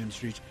Boot Camp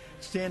Ministries.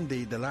 Send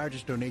the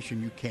largest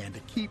donation you can to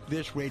keep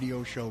this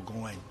radio show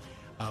going.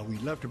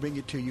 We'd love to bring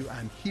it to you.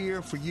 I'm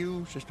here for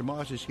you. Sister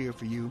Moss is here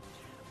for you.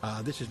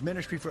 This is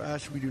ministry for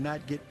us. We do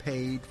not get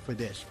paid for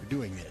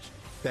doing this.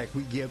 In fact,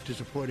 we give to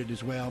support it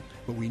as well.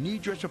 But we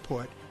need your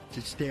support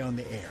to stay on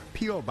the air.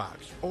 P.O.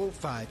 Box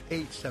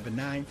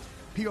 05879.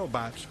 P.O.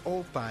 Box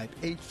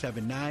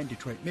 05879,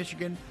 Detroit,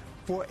 Michigan,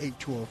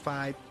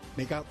 48205.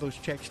 Make out those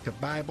checks to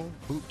Bible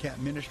Boot Camp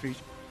Ministries.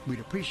 We'd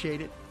appreciate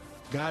it.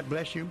 God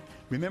bless you.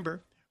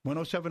 Remember,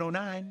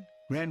 10709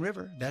 Grand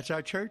River. That's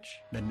our church.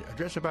 The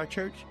address of our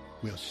church.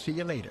 We'll see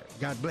you later.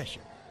 God bless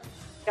you.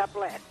 God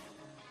bless.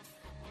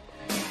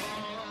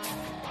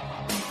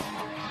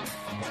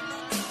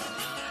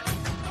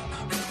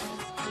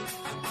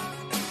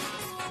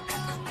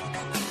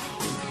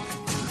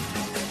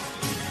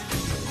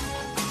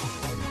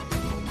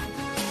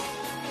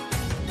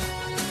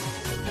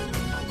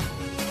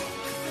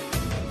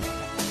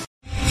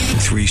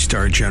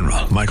 Three-star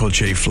General Michael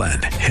J.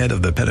 Flynn, head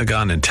of the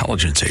Pentagon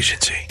Intelligence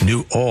Agency,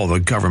 knew all the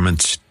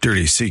government's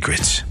dirty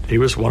secrets. He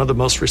was one of the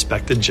most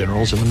respected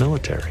generals in the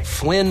military.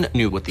 Flynn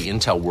knew what the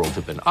intel world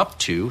had been up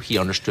to. He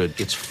understood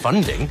its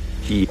funding.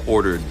 He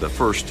ordered the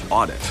first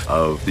audit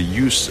of the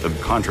use of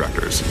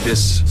contractors.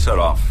 This set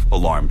off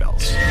alarm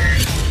bells.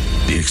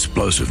 The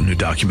explosive new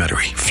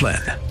documentary,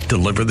 Flynn,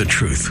 Deliver the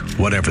Truth,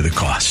 Whatever the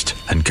Cost,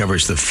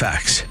 uncovers the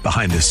facts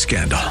behind this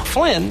scandal.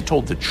 Flynn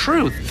told the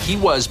truth. He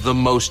was the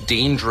most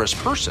dangerous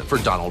person for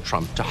Donald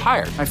Trump to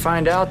hire. I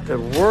find out the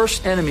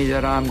worst enemy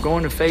that I'm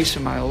going to face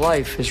in my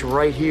life is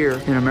right here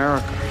in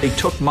America. They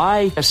took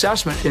my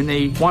assessment and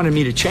they wanted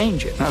me to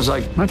change it. And I was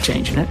like, I'm not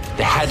changing it.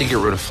 They had to get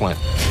rid of Flynn.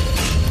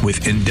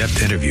 With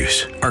in-depth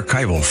interviews,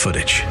 archival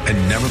footage,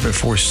 and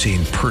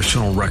never-before-seen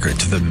personal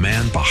records of the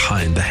man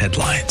behind the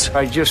headlines.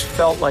 I just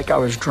felt like I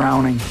was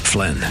drowning.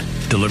 Flynn,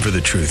 Deliver the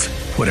Truth,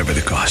 Whatever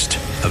the Cost.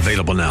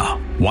 Available now.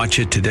 Watch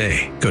it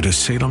today. Go to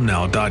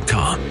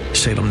salemnow.com.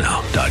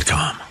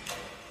 salemnow.com.